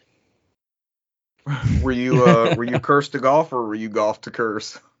 maybe. Were you cursed to golf, or were you golf to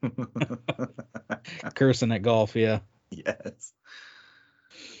curse? Cursing at golf, yeah. Yes.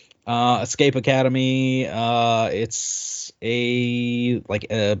 Escape Academy. It's a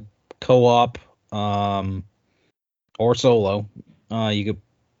co-op, or solo. You could,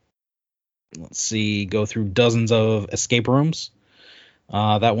 go through dozens of escape rooms.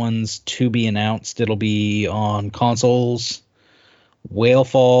 That one's to be announced. It'll be on consoles.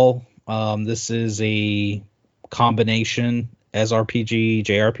 Whalefall. This is a combination SRPG,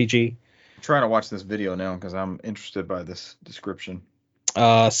 JRPG. I'm trying to watch this video now because I'm interested by this description.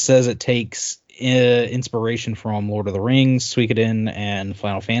 Says it takes inspiration from Lord of the Rings, Suikoden, and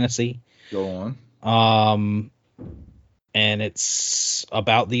Final Fantasy. Go on. And it's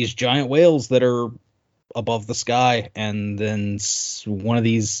about these giant whales that are above the sky, and then one of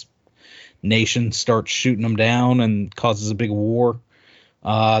these nations starts shooting them down and causes a big war.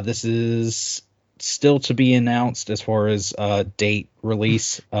 This is still to be announced as far as date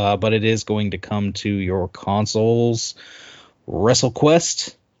release, but it is going to come to your consoles.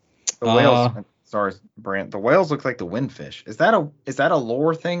 WrestleQuest. The whales. Sorry, Brant. The whales look like the windfish. Is that a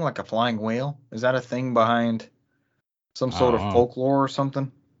lore thing, like a flying whale? Is that a thing behind some sort of folklore or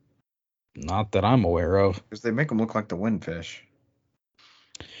something? Not that I'm aware of. Because they make them look like the windfish.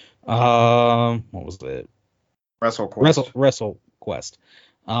 What was it? WrestleQuest.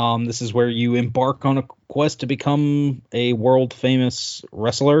 This is where you embark on a quest to become a world famous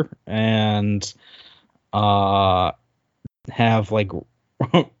wrestler and have like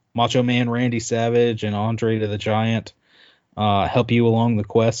Macho Man Randy Savage and Andre the Giant help you along the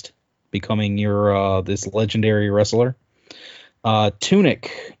quest, becoming your this legendary wrestler.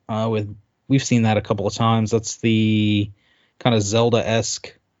 Tunic, we've seen that a couple of times. That's the kind of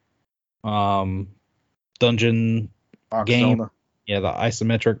Zelda-esque dungeon game. Zelda. Yeah, the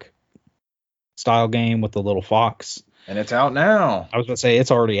isometric style game with the little fox. And it's out now. I was going to say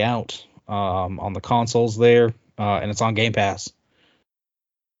it's already out on the consoles there, and it's on Game Pass.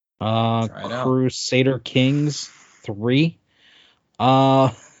 Crusader Kings 3.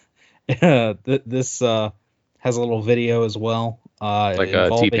 This has a little video as well. Like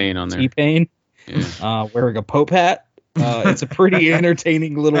a T-Pain on there. T-Pain, wearing a Pope hat. It's a pretty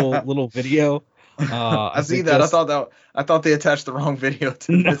entertaining little video. I see that. I thought they attached the wrong video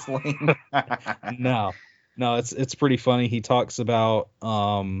to this link. No, it's pretty funny. He talks about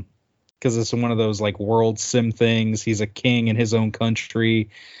because it's one of those like world sim things. He's a king in his own country,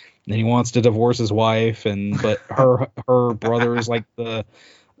 and he wants to divorce his wife, but her brother is like the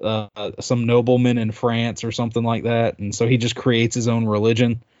some nobleman in France or something like that, and so he just creates his own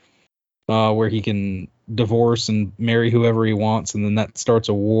religion where he can divorce and marry whoever he wants, and then that starts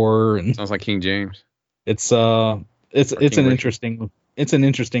a war. And sounds like King James. It's an interesting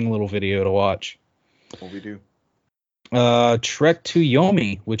little video to watch. What we do? Trek to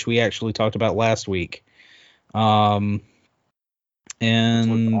Yomi, which we actually talked about last week. And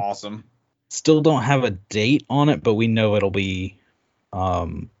awesome. Still don't have a date on it, but we know it'll be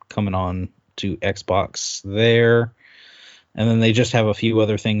coming on to Xbox there. And then they just have a few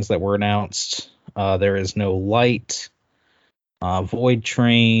other things that were announced. There is No Light, Void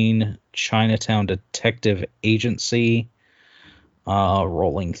Train, Chinatown Detective Agency,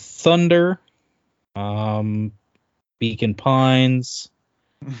 Rolling Thunder, Beacon Pines,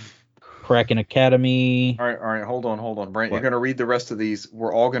 Kraken Academy. All right, hold on. Brent, you're going to read the rest of these.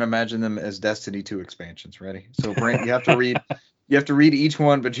 We're all going to imagine them as Destiny 2 expansions. Ready? So, Brent, you have to read each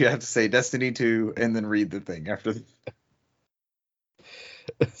one, but you have to say Destiny 2 and then read the thing after.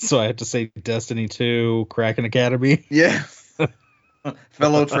 So I have to say Destiny 2, Kraken Academy? Yeah.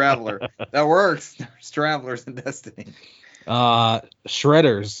 Fellow traveler. That works. There's travelers in Destiny.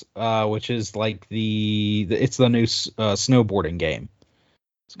 Shredders, which is like it's the new snowboarding game.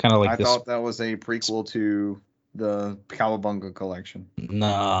 It's kind of like I thought that was a prequel to the Cowabunga collection.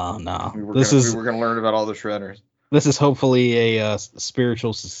 No. We were going to learn about all the Shredders. This is hopefully a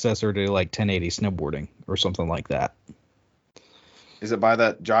spiritual successor to like 1080 snowboarding or something like that. Is it by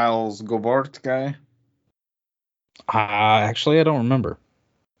that Giles Gobart guy? Actually, I don't remember.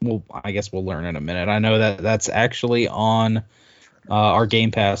 Well, I guess we'll learn in a minute. I know that's actually on our Game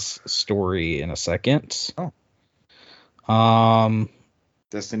Pass story in a second. Oh.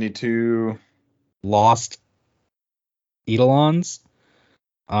 Destiny 2. Lost Eidolons.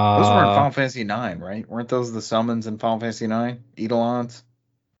 Those were in Final Fantasy 9, right? Weren't those the summons in Final Fantasy 9? Eidolons?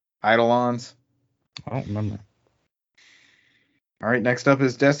 Eidolons? I don't remember. All right, next up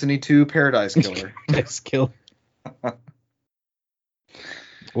is Destiny 2 Paradise Killer. Paradise Killer.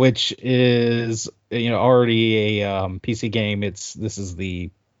 Which is already a PC game. This is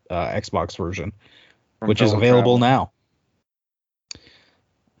the Xbox version, which is available now.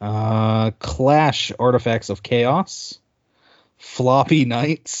 Clash Artifacts of Chaos, Floppy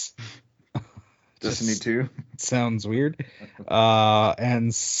Knights. Destiny 2 sounds weird.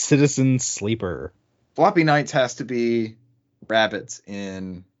 And Citizen Sleeper. Floppy Knights has to be rabbits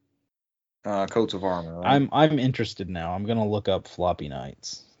in coats of armor, right? I'm interested now. I'm gonna look up Floppy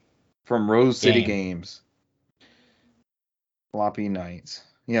Knights from Rose City Games. Floppy Knights.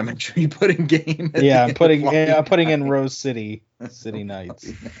 Yeah, make sure you put in game. I'm putting in Rose City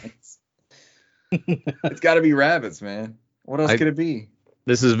Knights. It's got to be rabbits, man. What else could it be?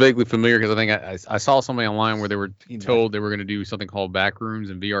 This is vaguely familiar because I think I saw somebody online where they were told they were going to do something called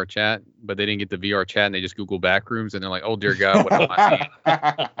Backrooms and VR chat, but they didn't get the VR chat and they just Google Backrooms and they're like, oh dear God, what am I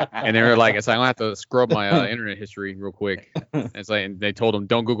seeing? And they were like, it's like, I'm going to have to scrub my internet history real quick. And it's like, and they told them,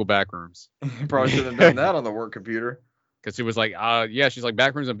 don't Google Backrooms. You probably should have done that on the work computer. Because he was like, yeah, she's like,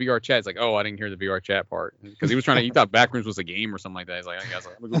 Backrooms and VR chat. It's like, oh, I didn't hear the VR chat part. Because he thought Backrooms was a game or something like that. He's like, I guess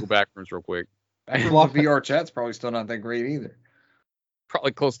I'm going to Google Backrooms real quick. Backrooms VR chat's probably still not that great either.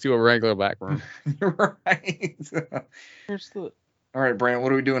 Probably close to a regular backroom. You're right. All right, Brant,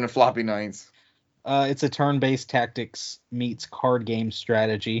 what are we doing in Floppy Knights? It's a turn-based tactics meets card game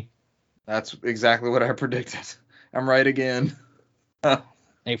strategy. That's exactly what I predicted. I'm right again.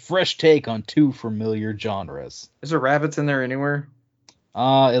 A fresh take on two familiar genres. Is there rabbits in there anywhere?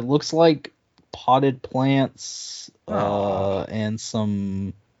 It looks like potted plants and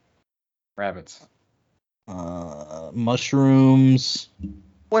some rabbits. Mushrooms.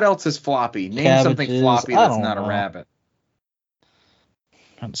 What else is floppy? Name cabbages. Something floppy that's not a rabbit.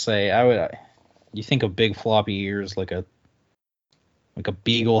 I'd say you think of big floppy ears like a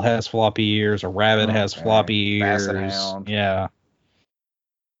beagle has floppy ears, a rabbit has floppy ears. Basset hound. Yeah.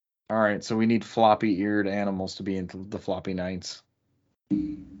 All right, so we need floppy-eared animals to be into the Floppy Knights. All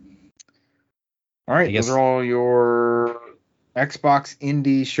right, those are all your Xbox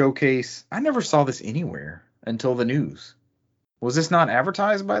Indie Showcase. I never saw this anywhere until the news. Was this not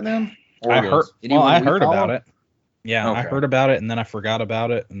advertised by them? I heard about it. Yeah, okay. I heard about it, and then I forgot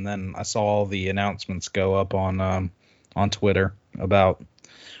about it, and then I saw all the announcements go up on Twitter about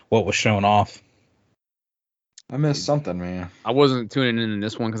what was shown off. I missed something, man. I wasn't tuning in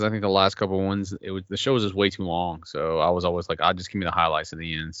this one because I think the last couple of ones, the show was just way too long. So I was always like, I'll just give me the highlights at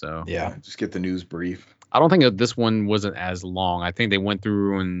the end. So yeah, just get the news brief. I don't think that this one wasn't as long. I think they went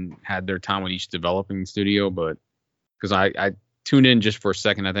through and had their time with each developing studio, but because I tuned in just for a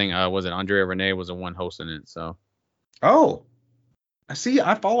second, I think was it Andrea Renee was the one hosting it. So I see.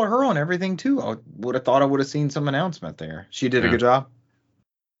 I follow her on everything too. I would have thought I would have seen some announcement there. She did a good job.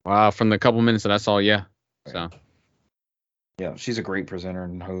 Wow, from the couple minutes that I saw, yeah. Right. So. Yeah, she's a great presenter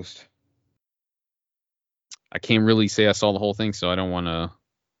and host. I can't really say I saw the whole thing, so I don't want to.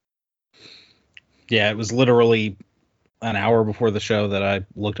 Yeah, it was literally an hour before the show that I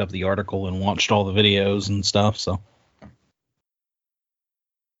looked up the article and watched all the videos and stuff. So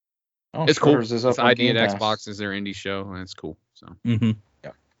it's cool. It's ID at Xbox is their indie show, and it's cool. So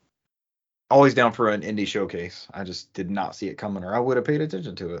yeah, always down for an indie showcase. I just did not see it coming, or I would have paid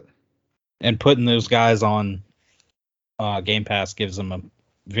attention to it. And putting those guys on Game Pass gives them a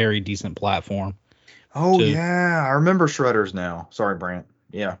very decent platform. Oh, yeah. I remember Shredders now. Sorry, Brant.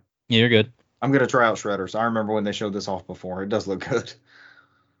 Yeah. You're good. I'm going to try out Shredders. I remember when they showed this off before. It does look good.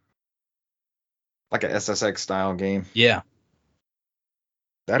 Like a SSX style game. Yeah.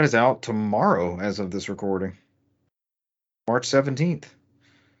 That is out tomorrow as of this recording. March 17th.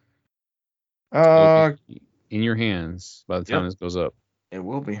 In your hands by the time this goes up. It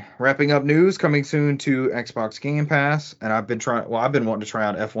will be. Wrapping up news, coming soon to Xbox Game Pass. And I've been wanting to try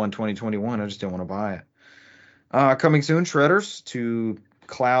out F1 2021. I just didn't want to buy it. Coming soon, Shredders to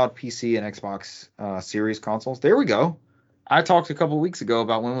cloud, PC, and Xbox Series consoles. There we go. I talked a couple weeks ago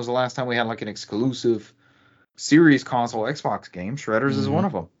about when was the last time we had like an exclusive Series console Xbox game. Shredders is one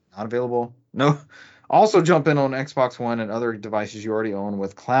of them. Not available. No. Also jump in on Xbox One and other devices you already own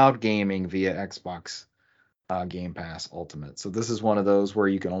with cloud gaming via Xbox Game Pass Ultimate. So this is one of those where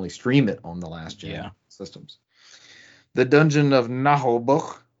you can only stream it on the last gen systems. The Dungeon of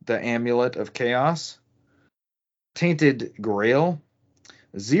Nahobuch, the Amulet of Chaos, Tainted Grail,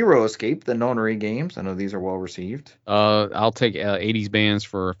 Zero Escape, the Nonary games. I know these are well received. I'll take 80s bands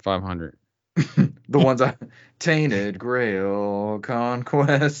for 500. The ones I Tainted Grail,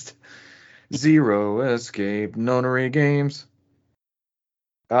 Conquest, Zero Escape, Nunnery Games.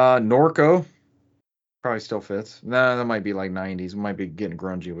 Norco probably still fits. Nah, that might be like 90s. We might be getting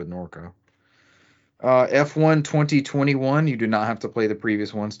grungy with Norco. F1 2021. You do not have to play the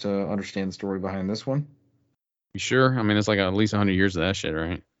previous ones to understand the story behind this one. You sure? I mean, it's like at least 100 years of that shit,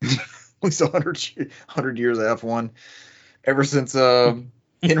 right? At least 100 years of F1. Ever since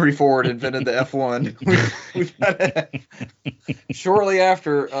Henry Ford invented the F1, we've had shortly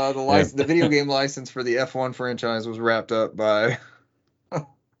after the video game license for the F1 franchise was wrapped up by.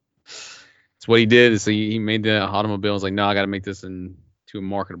 That's what he did. Is he made the automobile. Like, no, I got to make this into a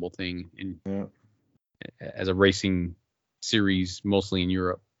marketable thing as a racing series, mostly in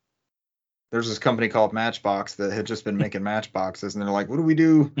Europe. There's this company called Matchbox that had just been making matchboxes, and they're like, what do we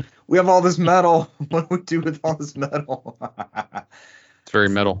do? We have all this metal. What do we do with all this metal? It's very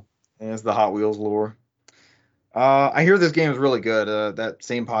metal. And it's the Hot Wheels lore. I hear this game is really good. That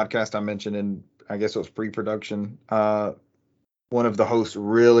same podcast I mentioned, and I guess it was pre-production, one of the hosts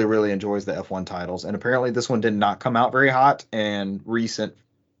really, really enjoys the F1 titles. And apparently this one did not come out very hot, and recent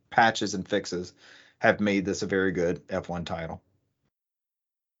patches and fixes have made this a very good F1 title.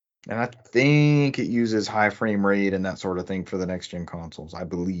 And I think it uses high frame rate and that sort of thing for the next gen consoles, I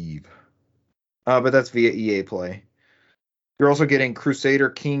believe. But that's via EA Play. You're also getting Crusader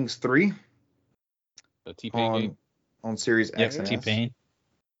Kings 3 The T-Pain game on Series X and T-Pain. S.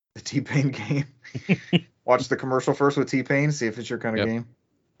 The T-Pain game. Watch the commercial first with T-Pain, see if it's your kind of game.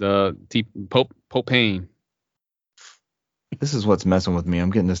 The Pope Pain. This is what's messing with me. I'm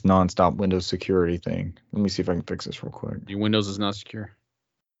getting this nonstop Windows security thing. Let me see if I can fix this real quick. Your Windows is not secure.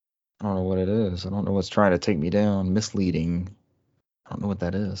 I don't know what it is. I don't know what's trying to take me down. Misleading. I don't know what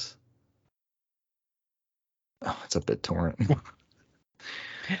that is. Oh, it's a BitTorrent.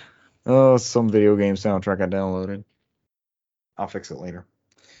 Oh, some video game soundtrack I downloaded. I'll fix it later.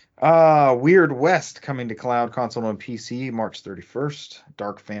 Weird West coming to cloud, console, and PC March 31st.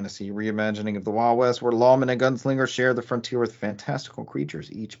 Dark fantasy reimagining of the Wild West, where lawmen and gunslingers share the frontier with fantastical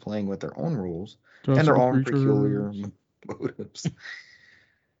creatures, each playing with their own rules and their own peculiar motives.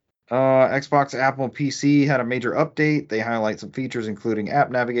 Xbox, Apple, and PC had a major update. They highlight some features, including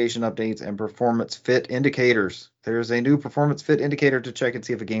app navigation updates and performance fit indicators. There's a new performance fit indicator to check and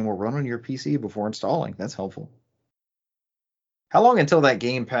see if a game will run on your PC before installing. That's helpful. How long until that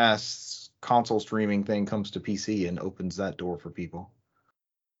Game Pass console streaming thing comes to PC and opens that door for people?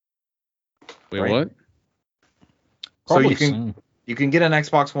 Wait, right? What? So Probably you can soon. you can get an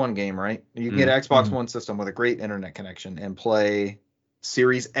Xbox One game, right? You can get an Xbox One system with a great internet connection and play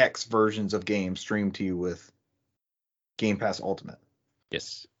Series X versions of games streamed to you with Game Pass Ultimate.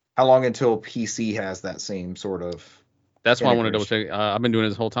 Yes. How long until PC has that same sort of? That's why I want to double check. I've been doing it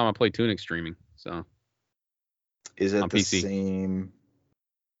this whole time. I play Tunic streaming, so. Is it on the PC. same?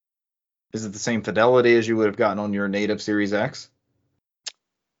 Is it the same fidelity as you would have gotten on your native Series X?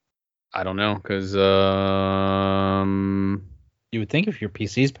 I don't know, because You would think if your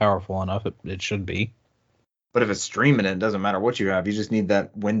PC is powerful enough, it should be. But if it's streaming it doesn't matter what you have. You just need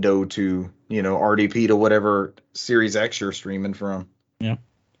that window to, RDP to whatever Series X you're streaming from. Yeah.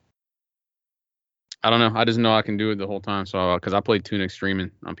 I don't know. I just know I can do it the whole time. So, because I played Tunic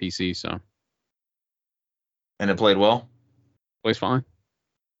streaming on PC, so. And it played well? Plays fine.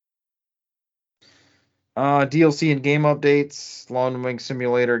 DLC and game updates. Lone Wing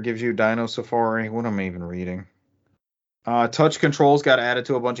Simulator gives you Dino Safari. What am I even reading? Touch controls got added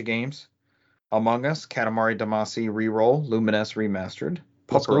to a bunch of games. Among Us, Katamari Damacy Reroll, Lumines Remastered.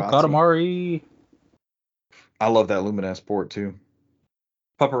 Let's go, Katamari. I love that Lumines port too.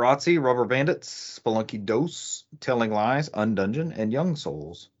 Paparazzi, Rubber Bandits, Spelunky Dose, Telling Lies, Undungeon, and Young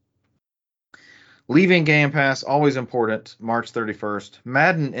Souls. Leaving Game Pass, always important, March 31st.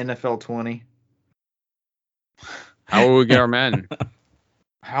 Madden NFL 20. How will we get our Madden?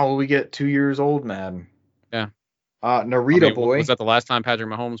 How will we get 2 years old Madden? Yeah. Narita Boy. Was that the last time Patrick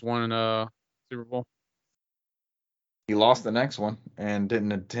Mahomes won in Super Bowl? He lost the next one and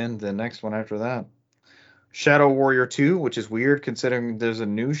didn't attend the next one after that. Shadow Warrior 2, which is weird considering there's a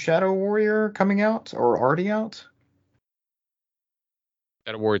new Shadow Warrior coming out or already out.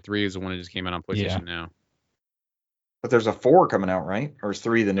 Shadow Warrior 3 is the one that just came out on PlayStation now. But there's a 4 coming out, right? Or is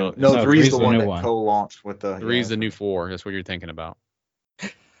 3 the new? No, 3's the one new that one. co-launched with the. 3 is the new 4. That's what you're thinking about.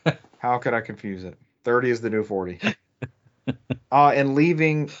 How could I confuse it? 30 is the new 40. And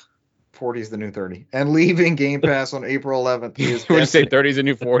leaving 40 is the new 30. And leaving Game Pass on April 11th is. Would you say 30 is the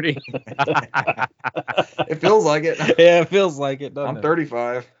new 40? It feels like it. Yeah, it feels like it, doesn't I'm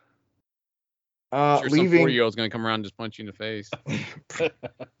 35. Sure, Leaving. some 4-year-old's gonna come around and just punch you in the face.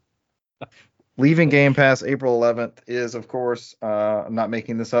 leaving Game Pass April 11th is, of course, I'm not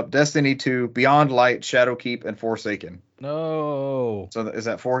making this up, Destiny 2, Beyond Light, Shadowkeep, and Forsaken. No. So is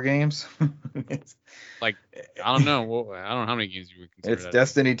that 4 games? Like, I don't know. Well, I don't know how many games you would consider It's that.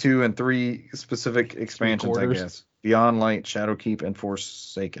 Destiny 2 and 3 specific expansions, I quarters. guess. Beyond Light, Shadowkeep, and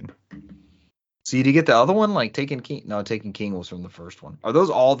Forsaken. So did you get the other one? Like Taken King? No, Taken King was from the first one. Are those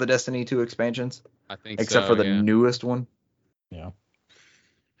all the Destiny 2 expansions? I think Except so, for the yeah. newest one? Yeah.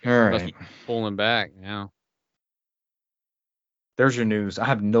 All Must right. be pulling back now. There's your news. I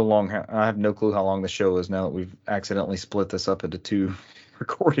have no clue how long the show is now that we've accidentally split this up into 2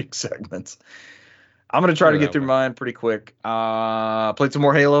 recording segments. I'm going to try to get through mine pretty quick. Played some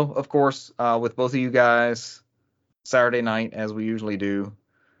more Halo, of course, with both of you guys Saturday night, as we usually do.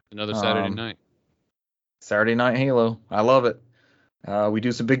 Another Saturday night. Saturday night Halo. I love it. We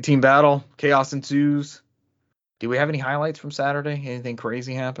do some big team battle. Chaos ensues. Do we have any highlights from Saturday? Anything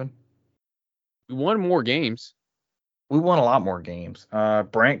crazy happen? We won more games. We won a lot more games.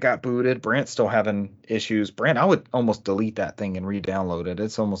 Brant got booted. Brant's still having issues. Brant, I would almost delete that thing and re-download it.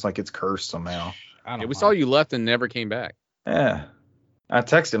 It's almost like it's cursed somehow. We saw you left and never came back. Yeah. I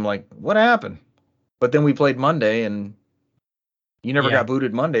texted him like, what happened? But then we played Monday, and you never got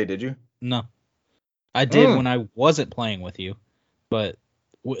booted Monday, did you? No. I did when I wasn't playing with you, but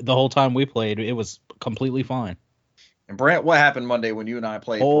the whole time we played, it was completely fine. And Brant, what happened Monday when you and I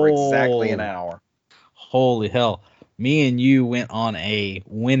played for exactly an hour? Holy hell. Me and you went on a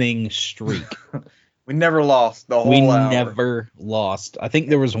winning streak. We never lost the whole hour. We never lost. I think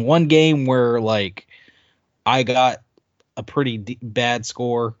there was one game where, like, I got a pretty bad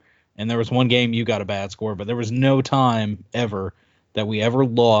score, and there was one game you got a bad score, but there was no time ever that we ever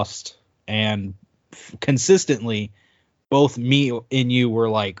lost, and consistently, both me and you were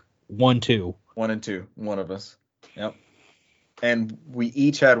like 1-2. 1-2, one of us. Yep. And we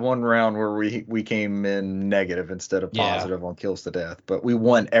each had one round where we came in negative instead of positive on kills to death, but we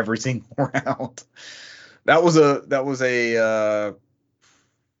won every single round. That was a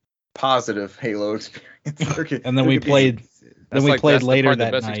positive Halo experience. And then we played. Then we played later that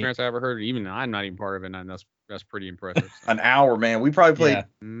night. That's the best experience I ever heard. Even I'm not even part of it, and that's pretty impressive. So. An hour, man. We probably played.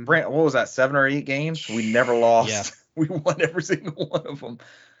 Brant, what was that? 7 or 8 games. We never lost. Yeah. We won every single one of them.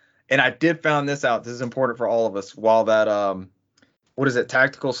 And I did found this out. This is important for all of us. While that what is it?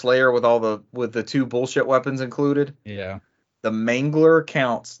 Tactical Slayer with the 2 bullshit weapons included. Yeah. The Mangler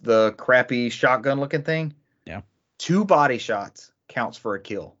counts, the crappy shotgun looking thing. Yeah. 2 body shots counts for a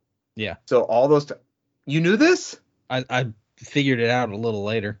kill. Yeah. So all those. You knew this? I figured it out a little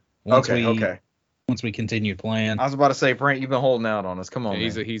later. Once we continued playing. I was about to say, Brant, you've been holding out on us. Come on,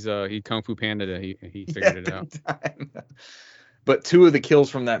 man. He Kung Fu Panda. He figured it out. But 2 of the kills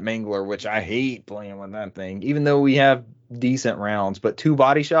from that Mangler, which I hate playing with that thing, even though we have decent rounds, but 2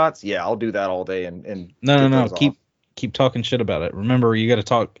 body shots, yeah, I'll do that all day. And no, keep talking shit about it. Remember, you got to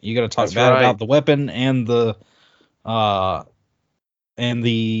talk That's bad about the weapon and the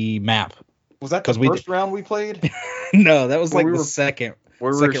map. Was that the first round we played? No, that was like the second.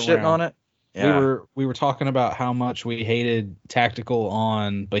 Where we were shitting round. On it. Yeah. We were talking about how much we hated tactical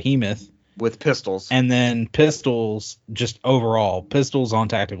on Behemoth. With pistols. And then pistols, just overall, pistols on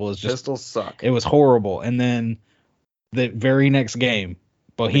tactical is just... Pistols suck. It was horrible. And then the very next game,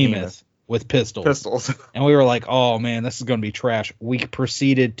 Behemoth with pistols. And we were like, oh, man, this is going to be trash. We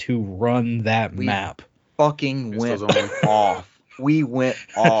proceeded to run that map. Fucking went off. We went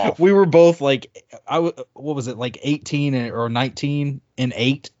off. We were both like, what was it, like 18 or 19 and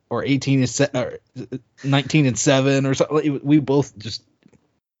 8 or 18 and 19 and 7 or something. We both just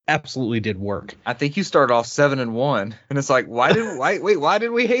absolutely did work. I think you started off 7-1, and it's like, why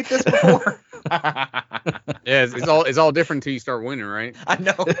did we hate this before? Yeah, it's all different until you start winning, right? I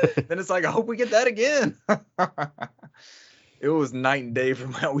know. Then it's like, I hope we get that again. It was night and day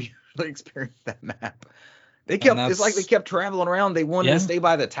from how we usually experienced that map. It's like they kept traveling around. They wanted to stay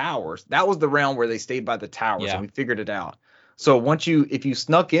by the towers. That was the round where they stayed by the towers, and we figured it out. So if you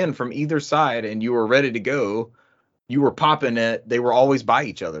snuck in from either side and you were ready to go, you were popping it. They were always by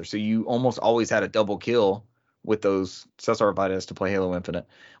each other, so you almost always had a double kill with those. Cesar invited us to play Halo Infinite.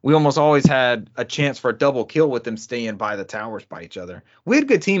 We almost always had a chance for a double kill with them staying by the towers by each other. We had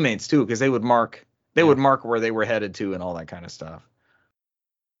good teammates too, because they would mark where they were headed to and all that kind of stuff.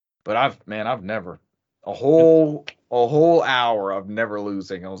 But I've never a whole hour of never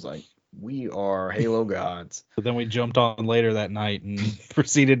losing. I was like, we are Halo gods. But then we jumped on later that night and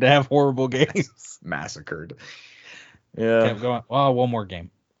proceeded to have horrible games. Massacred. Yeah. Kept going. Oh, one more game.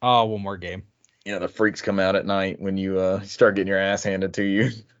 Yeah, the freaks come out at night when you start getting your ass handed to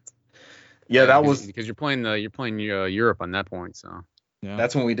you. Yeah, that was because you're playing Europe on that point, so. Yeah.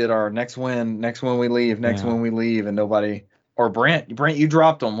 That's when we did our next win we leave, Yeah. when we leave, and nobody. Or Brent, you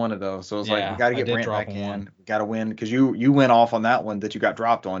dropped on one of those, so it was like we Yeah, got to I get did Brent drop back on one. in. We got to win because you went off on that one that you got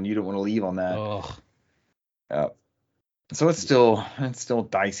dropped on. You didn't want to leave on that. Ugh. So it's still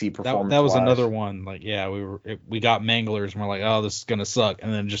dicey That performance was another wise. one. Like, yeah, we got manglers and we're like, oh, this is gonna suck.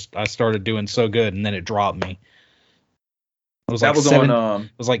 And then just I started doing so good, and then it dropped me. It was That like was seven. on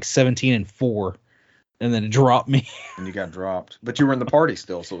It was like 17-4, and then it dropped me. and you got dropped, but you were in the party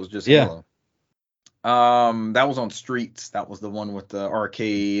still, so it was just Yeah. Halo. That was on Streets. That was the one with the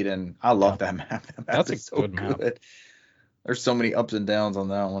arcade, and I love that map. That map That's a is so good map. good. There's so many ups and downs on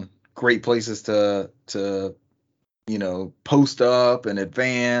that one. Great places to post up and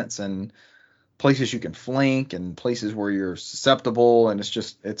advance, and places you can flank, and places where you're susceptible, and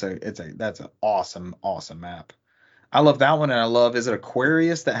that's an awesome map. I love that one, and I love, is it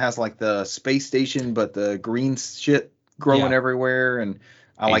Aquarius that has like the space station but the green shit growing Yeah. everywhere, and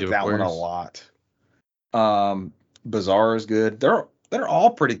I Age like of that one a Aquarius. lot. Bazaar is good. They're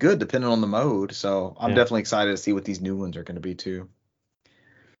all pretty good depending on the mode, so I'm Yeah. definitely excited to see what these new ones are going to be too.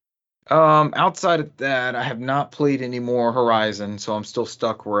 Outside of that, I have not played any more Horizon, so I'm still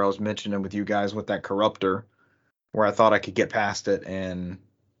stuck where I was mentioning with you guys with that Corruptor, where I thought I could get past it, and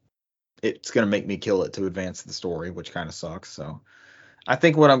it's gonna make me kill it to advance the story, which kind of sucks. So I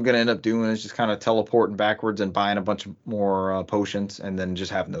think what I'm gonna end up doing is just kind of teleporting backwards and buying a bunch of more potions, and then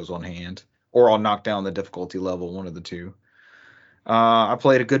just having those on hand, or I'll knock down the difficulty level, one of the two. I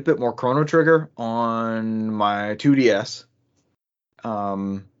played a good bit more Chrono Trigger on my 2DS.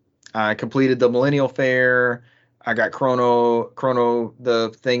 Um, I completed the Millennial Fair. I got Chrono,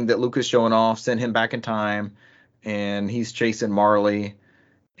 the thing that Luke is showing off, sent him back in time, and he's chasing Marley.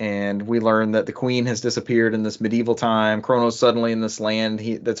 And we learn that the queen has disappeared in this medieval time. Chrono's suddenly in this land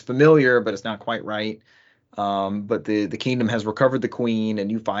that's familiar, but it's not quite right. But the kingdom has recovered the queen, and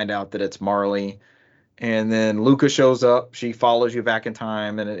you find out that it's Marley. And then Luca shows up. She follows you back in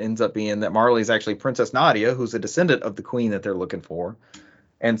time, and it ends up being that Marley is actually Princess Nadia, who's a descendant of the queen that they're looking for.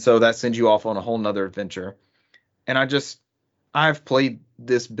 And so that sends you off on a whole nother adventure. And I've played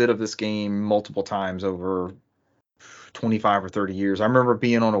this bit of this game multiple times over 25 or 30 years. I remember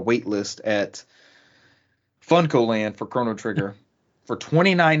being on a wait list at Funko Land for Chrono Trigger for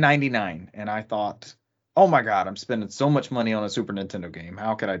 $29.99, and I thought, oh my god, I'm spending so much money on a Super Nintendo game.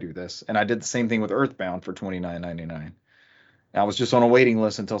 How could I do this? And I did the same thing with Earthbound for $29.99. I was just on a waiting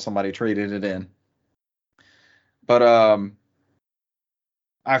list until somebody traded it in. But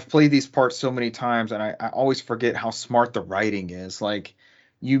I've played these parts so many times, and I always forget how smart the writing is. Like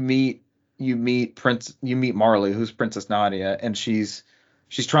you meet you meet Marley, who's Princess Nadia, and she's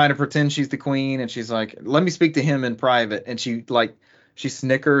trying to pretend she's the queen, and she's like, let me speak to him in private, and she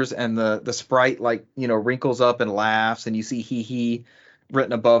snickers, and the sprite like wrinkles up and laughs, and you see he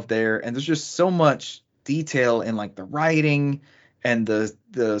written above there, and there's just so much detail in like the writing and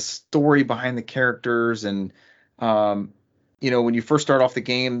the story behind the characters, and um when you first start off the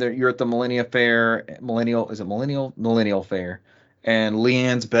game, you're at the Millennial Fair, and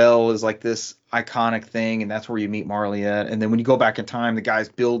Leanne's bell is like this iconic thing, and that's where you meet Marley at. And then when you go back in time, the guy's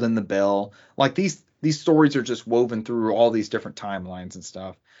building the bell. Like these stories are just woven through all these different timelines and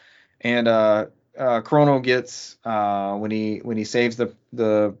stuff. And Chrono gets when he saves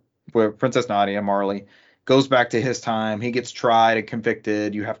the where Princess Nadia, Marley goes back to his time. He gets tried and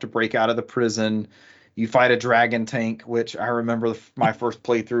convicted. You have to break out of the prison. You fight a dragon tank, which I remember my first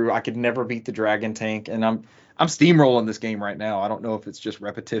playthrough. I could never beat the dragon tank, and I'm steamrolling this game right now. I don't know if it's just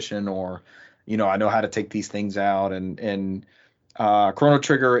repetition or, I know how to take these things out. And Chrono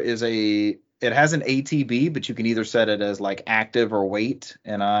Trigger it has an ATB, but you can either set it as like active or wait.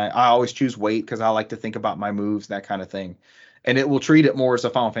 And I always choose wait because I like to think about my moves, that kind of thing. And it will treat it more as a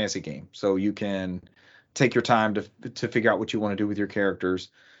Final Fantasy game, so you can take your time to figure out what you want to do with your characters.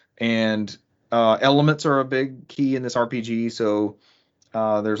 And elements are a big key in this RPG. So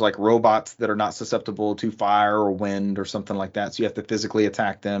there's like robots that are not susceptible to fire or wind or something like that. So you have to physically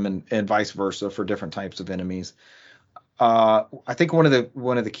attack them, and vice versa for different types of enemies. I think one of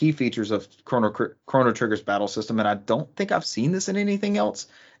the key features of Chrono Trigger's battle system, and I don't think I've seen this in anything else,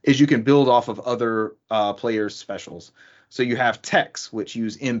 is you can build off of other players' specials. So you have techs, which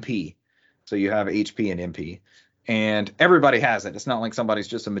use MP. So you have HP and MP, and everybody has it. It's not like somebody's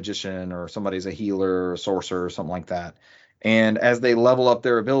just a magician or somebody's a healer or a sorcerer or something like that. And as they level up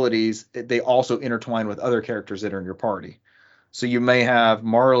their abilities, they also intertwine with other characters that are in your party. So you may have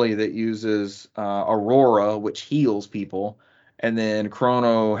Marley that uses Aurora, which heals people, and then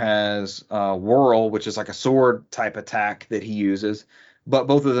Chrono has Whirl, which is like a sword type attack that he uses. But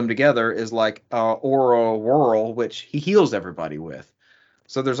both of them together is like Aura Whirl, which he heals everybody with.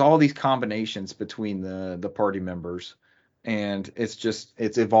 So there's all these combinations between the party members, and it's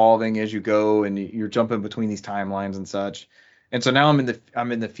evolving as you go, and you're jumping between these timelines and such. And so now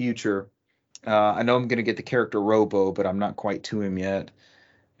I'm in the future. I know I'm gonna get the character Robo, but I'm not quite to him yet.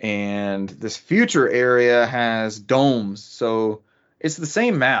 And this future area has domes, so it's the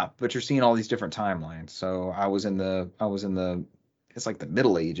same map, but you're seeing all these different timelines. So I was in the it's like the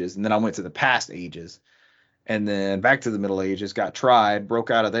Middle Ages, and then I went to the past ages, and then back to the Middle Ages, got tried, broke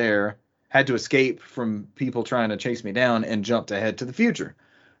out of there, had to escape from people trying to chase me down, and jumped ahead to the future.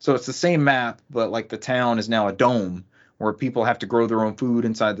 So it's the same map, but like the town is now a dome where people have to grow their own food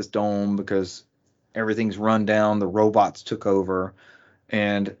inside this dome because everything's run down, the robots took over,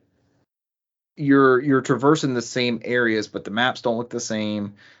 and you're traversing the same areas, but the maps don't look the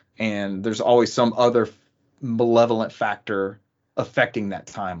same, and there's always some other malevolent factor affecting that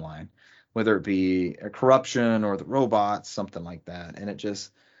timeline, whether it be a corruption or the robots, something like that. And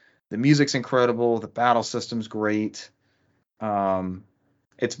the music's incredible, the battle system's great. Um,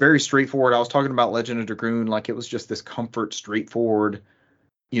 it's very straightforward. I was talking about Legend of Dragoon, like it was just this comfort, straightforward.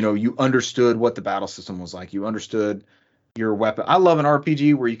 You understood what the battle system was like. You understood your weapon. I love an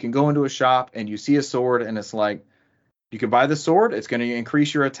RPG where you can go into a shop and you see a sword and it's like, you can buy the sword, it's going to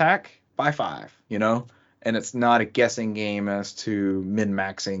increase your attack by 5, and it's not a guessing game as to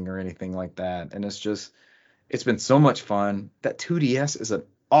min-maxing or anything like that. And it's been so much fun. That 2DS is an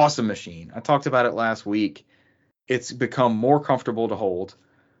awesome machine. I talked about it last week. It's become more comfortable to hold.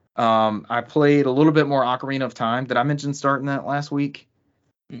 I played a little bit more Ocarina of Time. Did I mention starting that last week?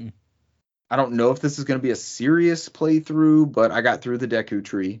 Mm. I don't know if this is going to be a serious playthrough, but I got through the Deku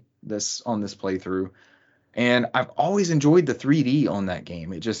Tree on this playthrough, and I've always enjoyed the 3D on that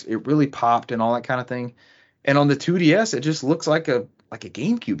game. It really popped and all that kind of thing. And on the 2DS, it just looks like a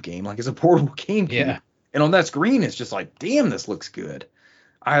GameCube game, like it's a portable GameCube. Yeah. And on that screen, it's just like, damn, this looks good.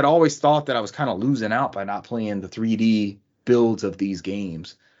 I had always thought that I was kind of losing out by not playing the 3D builds of these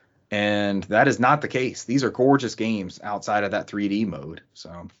games. And that is not the case. These are gorgeous games outside of that 3D mode.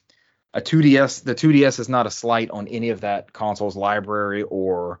 So the 2DS is not a slight on any of that console's library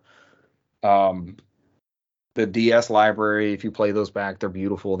or the DS library. If you play those back, they're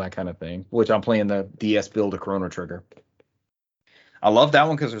beautiful, that kind of thing. Which I'm playing the DS build of Chrono Trigger. I love that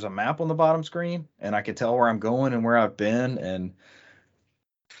one because there's a map on the bottom screen, and I can tell where I'm going and where I've been. And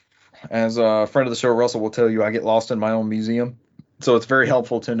as a friend of the show, Russell will tell you, I get lost in my own museum. So it's very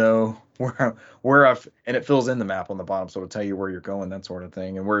helpful to know and it fills in the map on the bottom, so it'll tell you where you're going, that sort of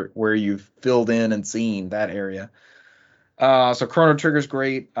thing, and where you've filled in and seen that area. So Chrono Trigger's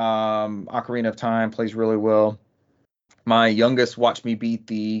great. Ocarina of Time plays really well. My youngest watched me beat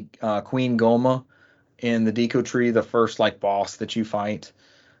the Queen Goma in the Deku Tree, the first like boss that you fight.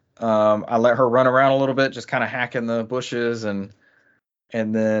 I let her run around a little bit, just kind of hacking the bushes, and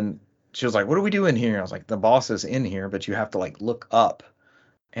then she was like, "What do we do in here?" I was like, "The boss is in here, but you have to like look up,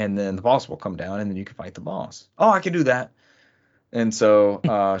 and then the boss will come down, and then you can fight the boss." Oh, I can do that. And so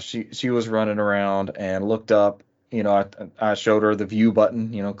she was running around and looked up. I showed her the view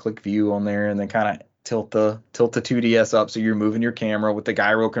button. Click view on there, and then kind of tilt the 2DS up so you're moving your camera with the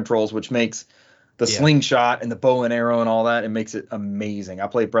gyro controls, which makes the slingshot and the bow and arrow and all that. It makes it amazing. I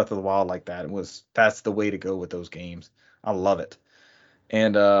played Breath of the Wild like that. That's the way to go with those games. I love it.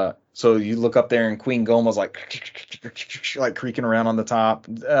 And so you look up there, and Queen Goma's like creaking around on the top.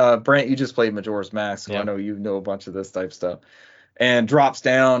 Brent, you just played Majora's Mask, so I know you know a bunch of this type stuff. And drops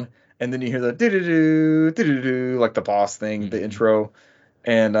down, and then you hear the do do do like the boss thing, the intro.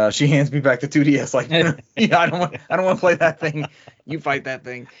 And she hands me back the 2DS, like, yeah, I don't want to play that thing. You fight that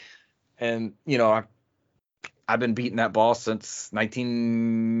thing. And I've been beating that boss since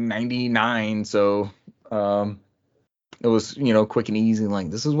 1999, so it was quick and easy.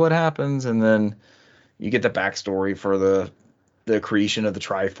 Like, this is what happens, and then you get the backstory for the creation of the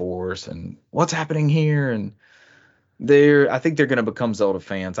Triforce and what's happening here. And I think they're going to become Zelda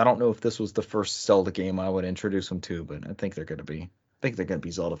fans. I don't know if this was the first Zelda game I would introduce them to, but I think they're going to be. I think they're going to be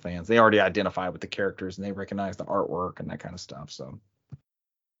Zelda fans. They already identify with the characters and they recognize the artwork and that kind of stuff. So,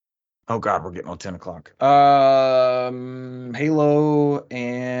 oh god, we're getting on 10 o'clock. Halo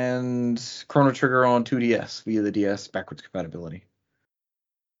and Chrono Trigger on 2DS via the DS backwards compatibility.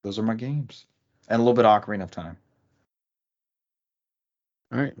 Those are my games, and a little bit of Ocarina of Time.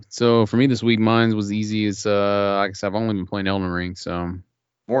 All right. So for me this week, mine was easy. As like I said, I've only been playing Elden Ring, so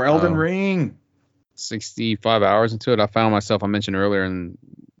more Elden Ring. 65 hours into it. I found myself, I mentioned earlier in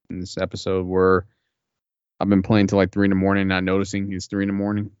this episode, where I've been playing till like 3 in the morning, not noticing it's 3 in the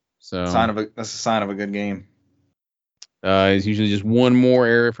morning. So that's a sign of a good game. It's usually just one more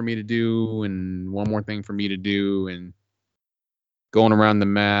area for me to do and one more thing for me to do, and going around the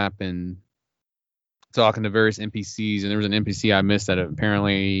map and talking to various NPCs. And there was an NPC I missed that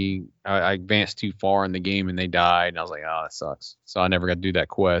apparently I advanced too far in the game and they died. And I was like, oh, that sucks. So I never got to do that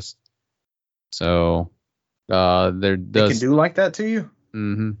quest. So there does. They can do like that to you?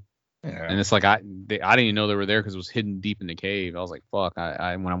 Mm-hmm. Yeah. And it's like I didn't even know they were there because it was hidden deep in the cave. I was like, fuck.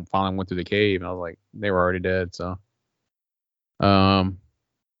 I when I finally went through the cave, I was like, they were already dead. So, I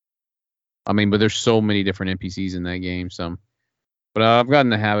mean, but there's so many different NPCs in that game. So, but I've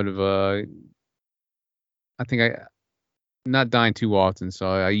gotten the habit of I think I'm not dying too often. So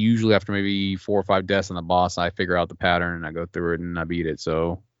I usually after maybe 4 or 5 deaths on the boss, I figure out the pattern and I go through it and I beat it.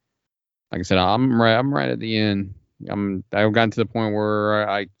 So, like I said, I'm right at the end. I've gotten to the point where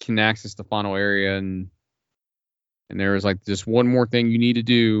I can access the final area and there was like just one more thing you need to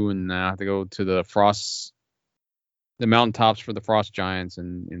do, and I have to go to the mountaintops for the frost giants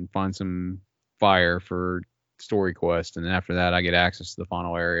and find some fire for story quest, and then after that I get access to the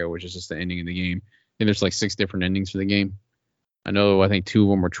final area, which is just the ending of the game. And there's like 6 different endings for the game. I think 2 of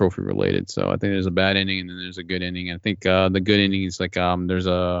them were trophy related, so I think there's a bad ending and then there's a good ending. I think the good ending is like there's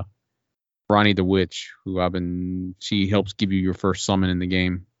a Ronnie the Witch, she helps give you your first summon in the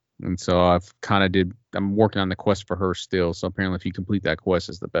game. And so I'm working on the quest for her still. So apparently if you complete that quest,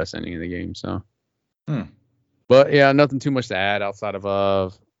 it's the best ending in the game. So, But yeah, nothing too much to add outside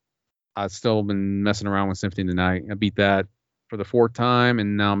of, I've still been messing around with Symphony of the Night. I beat that for the 4th time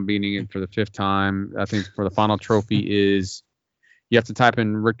and now I'm beating it for the 5th time. I think for the final trophy is you have to type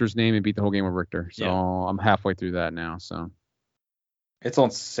in Richter's name and beat the whole game with Richter. So I'm halfway through that now. So. It's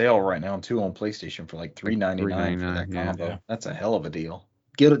on sale right now too on PlayStation for like $3.99 for that combo. Yeah. That's a hell of a deal.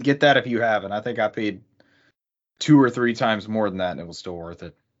 Get that if you haven't. I think I paid 2 or 3 times more than that and it was still worth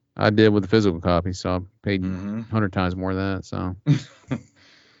it. I did with the physical copy, so I paid 100 times more than that. So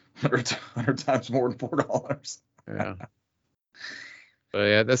 100 times more than $4. Yeah. But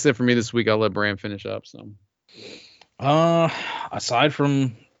yeah, that's it for me this week. I'll let Bram finish up. So. Aside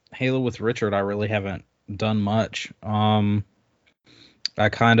from Halo with Richard, I really haven't done much. I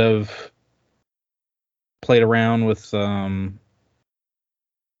kind of played around with a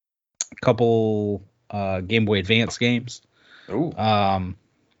couple Game Boy Advance games. Ooh.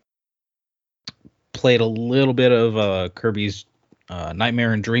 Played a little bit of Kirby's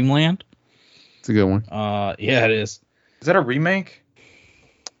Nightmare in Dreamland. It's a good one. Yeah, it is. Is that a remake?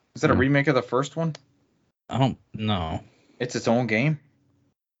 Is that a remake of the first one? I don't know. It's its own game?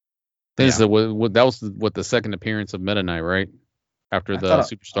 That was the second appearance of Meta Knight, right? After the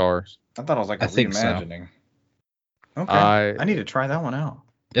Superstars. I thought it was like a reimagining. So. Okay. I need to try that one out.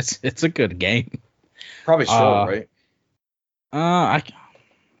 It's a good game. Probably short, right? I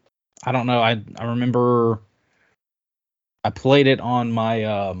don't know. I remember I played it on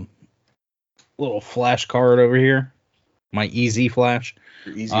my little flash card over here, my EZ Flash.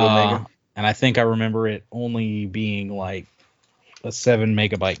 Your EZ Omega. And I think I remember it only being like a 7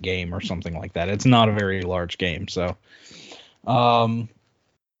 megabyte game or something like that. It's not a very large game, so. And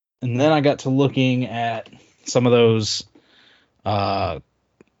then I got to looking at some of those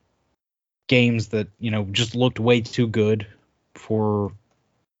games that, just looked way too good for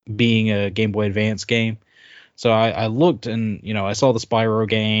being a Game Boy Advance game. So I looked and, I saw the Spyro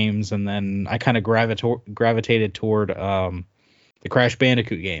games, and then I kind of gravitated toward the Crash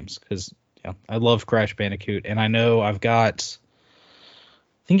Bandicoot games because I love Crash Bandicoot. And I know I've got,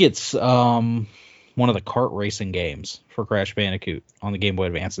 I think it's one of the kart racing games for Crash Bandicoot on the Game Boy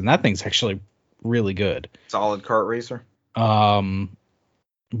Advance, and that thing's actually really good. Solid kart racer.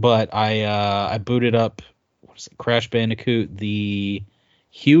 But I booted up Crash Bandicoot, the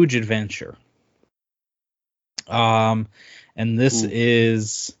Huge Adventure. And this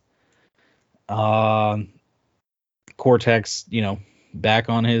is Cortex, back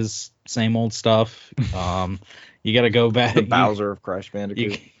on his same old stuff. You got to go back. The Bowser of Crash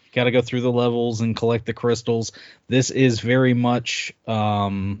Bandicoot. You got to go through the levels and collect the crystals. This is very much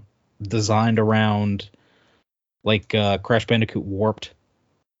designed around like Crash Bandicoot Warped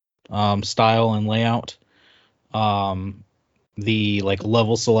style and layout. The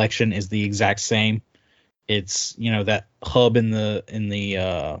level selection is the exact same. It's that hub in the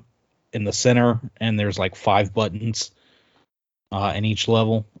center, and there's like 5 buttons in each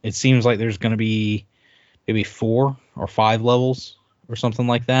level. It seems like there's going to be maybe 4 or 5 levels or something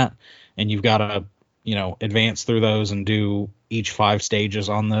like that, and you've got to advance through those and do each 5 stages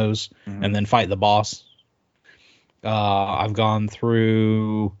on those, and then fight the boss. I've gone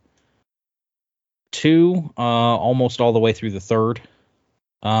through 2, almost all the way through the 3rd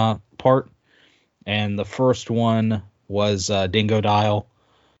part, and the first one was Dingo Dial.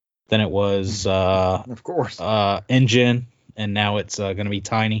 Then it was of course Engine, and now it's going to be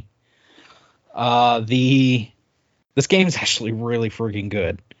tiny. This game is actually really freaking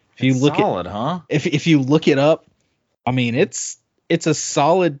good. If you look solid, huh? If you look it up, I mean it's a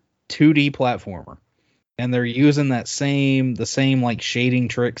solid 2D platformer, and they're using the same like shading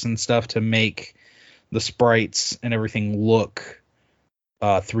tricks and stuff to make the sprites and everything look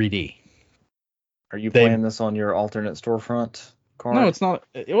 3D. Are you playing this on your alternate storefront card? No, it's not.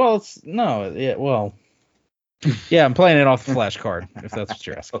 Well, yeah, I'm playing it off the flash card, if that's what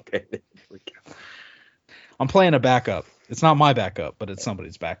you're asking. Okay. I'm playing a backup. It's not my backup, but it's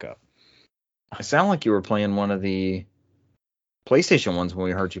somebody's backup. It sounded like you were playing one of the PlayStation ones when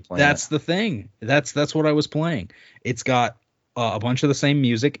we heard you playing. That's the thing. That's what I was playing. It's got a bunch of the same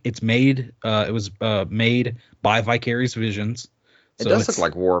music. It's made. It was made by Vicarious Visions. It does look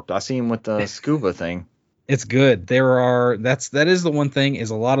like Warped. I see him with the scuba thing. It's good. That is the one thing,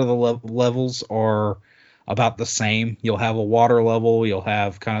 is a lot of the levels are about the same. You'll have a water level. You'll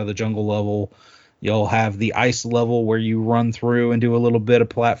have kind of the jungle level. You'll have the ice level where you run through and do a little bit of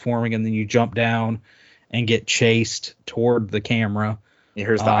platforming, and then you jump down and get chased toward the camera. Yeah,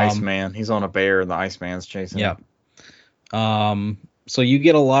 here's the Iceman. He's on a bear, and the Iceman's chasing him. So you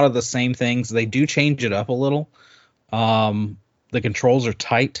get a lot of the same things. They do change it up a little. The controls are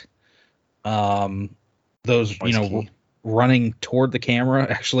tight. Those, running toward the camera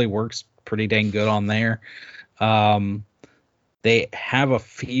actually works pretty dang good on there. They have a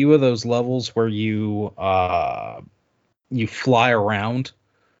few of those levels where you fly around.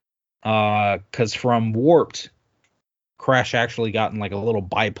 Because from Warped, Crash actually got in like a little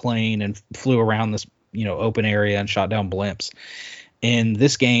biplane and flew around this, open area and shot down blimps. In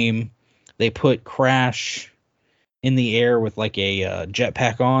this game, they put Crash in the air with like a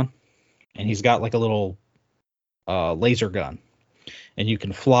jetpack on, and he's got like a little laser gun, and you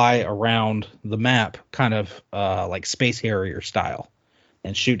can fly around the map kind of like Space Harrier style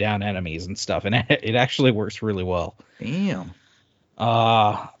and shoot down enemies and stuff, and it actually works really well. Damn.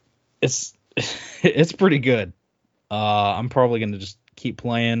 It's pretty good. I'm probably gonna just keep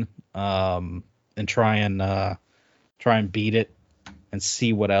playing and try and beat it and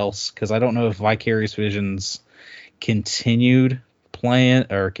see what else, because I don't know if Vicarious Visions continued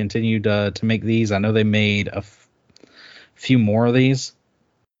to make these. I know they made a few more of these,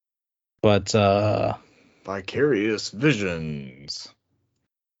 but Vicarious Visions.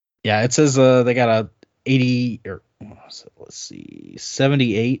 Yeah, it says they got a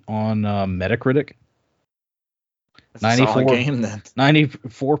 78 on Metacritic. That's a solid game then.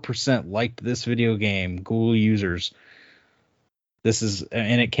 94% liked this video game. Google users.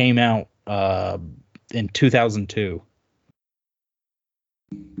 And it came out in 2002.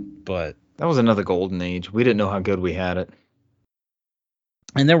 But that was another golden age. We didn't know how good we had it.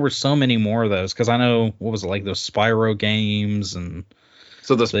 And there were so many more of those, because I know, what was it, like those Spyro games, and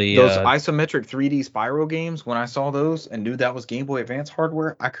so those isometric 3D Spyro games, when I saw those and knew that was Game Boy Advance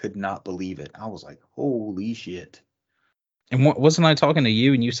hardware, I could not believe it. I was like, holy shit. And wasn't I talking to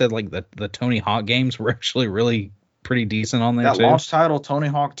you, and you said like the Tony Hawk games were actually really pretty decent on there that too? That launch title, Tony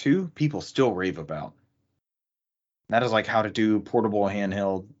Hawk 2, people still rave about. That is like how to do portable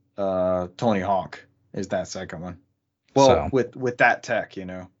handheld Tony Hawk, is that second one. Well, with that tech,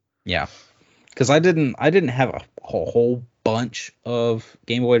 Yeah. Because I didn't have a whole bunch of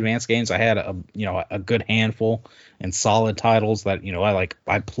Game Boy Advance games. I had a good handful and solid titles that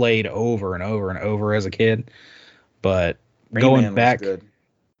I played over and over and over as a kid. But going back, good.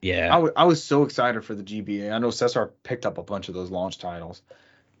 Yeah, I was so excited for the GBA. I know Cesar picked up a bunch of those launch titles,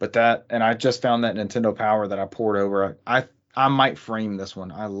 but I just found that Nintendo Power that I poured over. I might frame this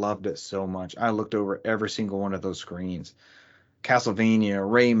one. I loved it so much. I looked over every single one of those screens. Castlevania,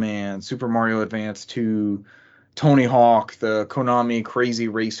 Rayman, Super Mario Advance 2, Tony Hawk, the Konami Crazy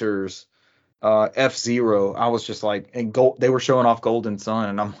Racers, F-Zero. I was just like, and they were showing off Golden Sun,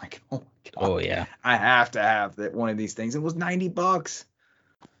 and I'm like, oh my god. Oh yeah. I have to have one of these things. It was $90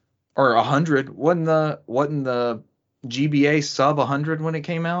 or $100. Wasn't the GBA sub $100 when it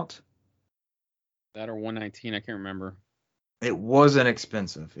came out? That or $119, I can't remember. It wasn't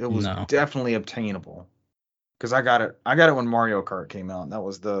expensive. It was definitely obtainable. Because I got it when Mario Kart came out. And that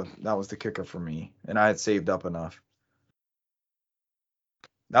was the kicker for me, and I had saved up enough.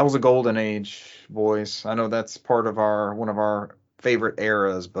 That was a golden age, boys. I know that's part of one of our favorite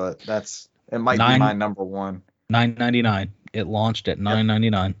eras, but it might be my number one. $9.99. It launched at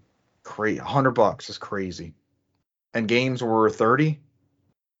 $9.99. Crazy. $100 is crazy. And games were $30.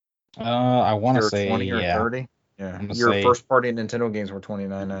 I want to say 20 or 30. Yeah, your first party Nintendo games were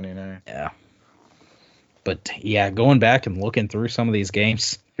 $29.99. Yeah. But yeah, going back and looking through some of these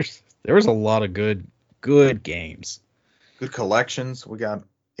games, there was a lot of good games. Good collections. We got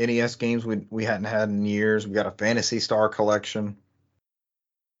NES games we hadn't had in years. We got a Phantasy Star collection.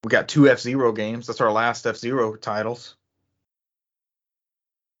 We got 2 F-Zero games. That's our last F-Zero titles.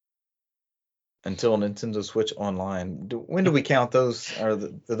 Until Nintendo Switch Online. When do we count those?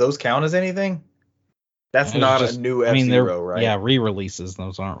 Do those count as anything? That's not just, a new I mean, F-Zero, right? Yeah, re-releases.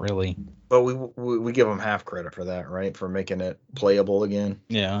 Those aren't really. But we give them half credit for that, right? For making it playable again.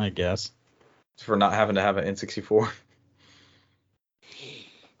 Yeah, I guess. For not having to have an N64.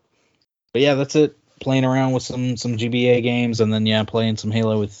 But yeah, that's it. Playing around with some GBA games, and then playing some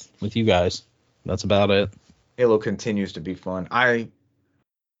Halo with you guys. That's about it. Halo continues to be fun.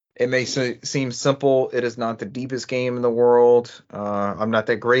 It may seem simple. It is not the deepest game in the world. I'm not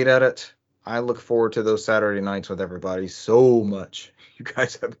that great at it. I look forward to those Saturday nights with everybody so much. You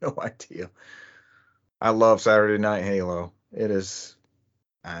guys have no idea. I love Saturday Night Halo. It is.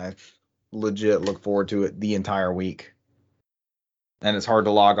 I legit look forward to it the entire week. And it's hard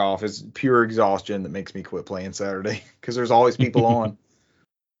to log off. It's pure exhaustion that makes me quit playing Saturday because there's always people on.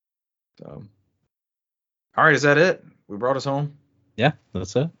 So, all right, is that it? We brought us home? Yeah,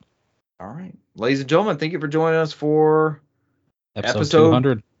 that's it. All right. Ladies and gentlemen, thank you for joining us for Episode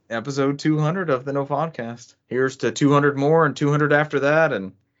 200. Episode 200 of the No Podcast. Here's to 200 more and 200 after that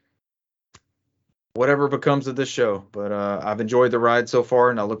and whatever becomes of this show. But I've enjoyed the ride so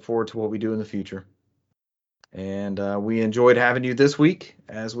far, and I look forward to what we do in the future. And we enjoyed having you this week,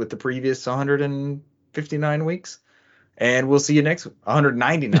 as with the previous 159 weeks. And we'll see you next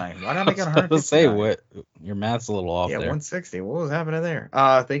 199. Why did I make it 159? Say what? Your math's a little off there. 160. What was happening there?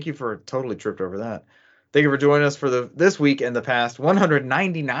 Thank you for totally tripped over that. Thank you for joining us for this week and the past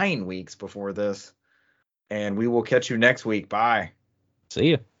 199 weeks before this. And we will catch you next week. Bye.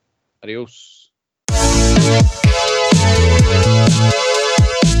 See ya. Adios.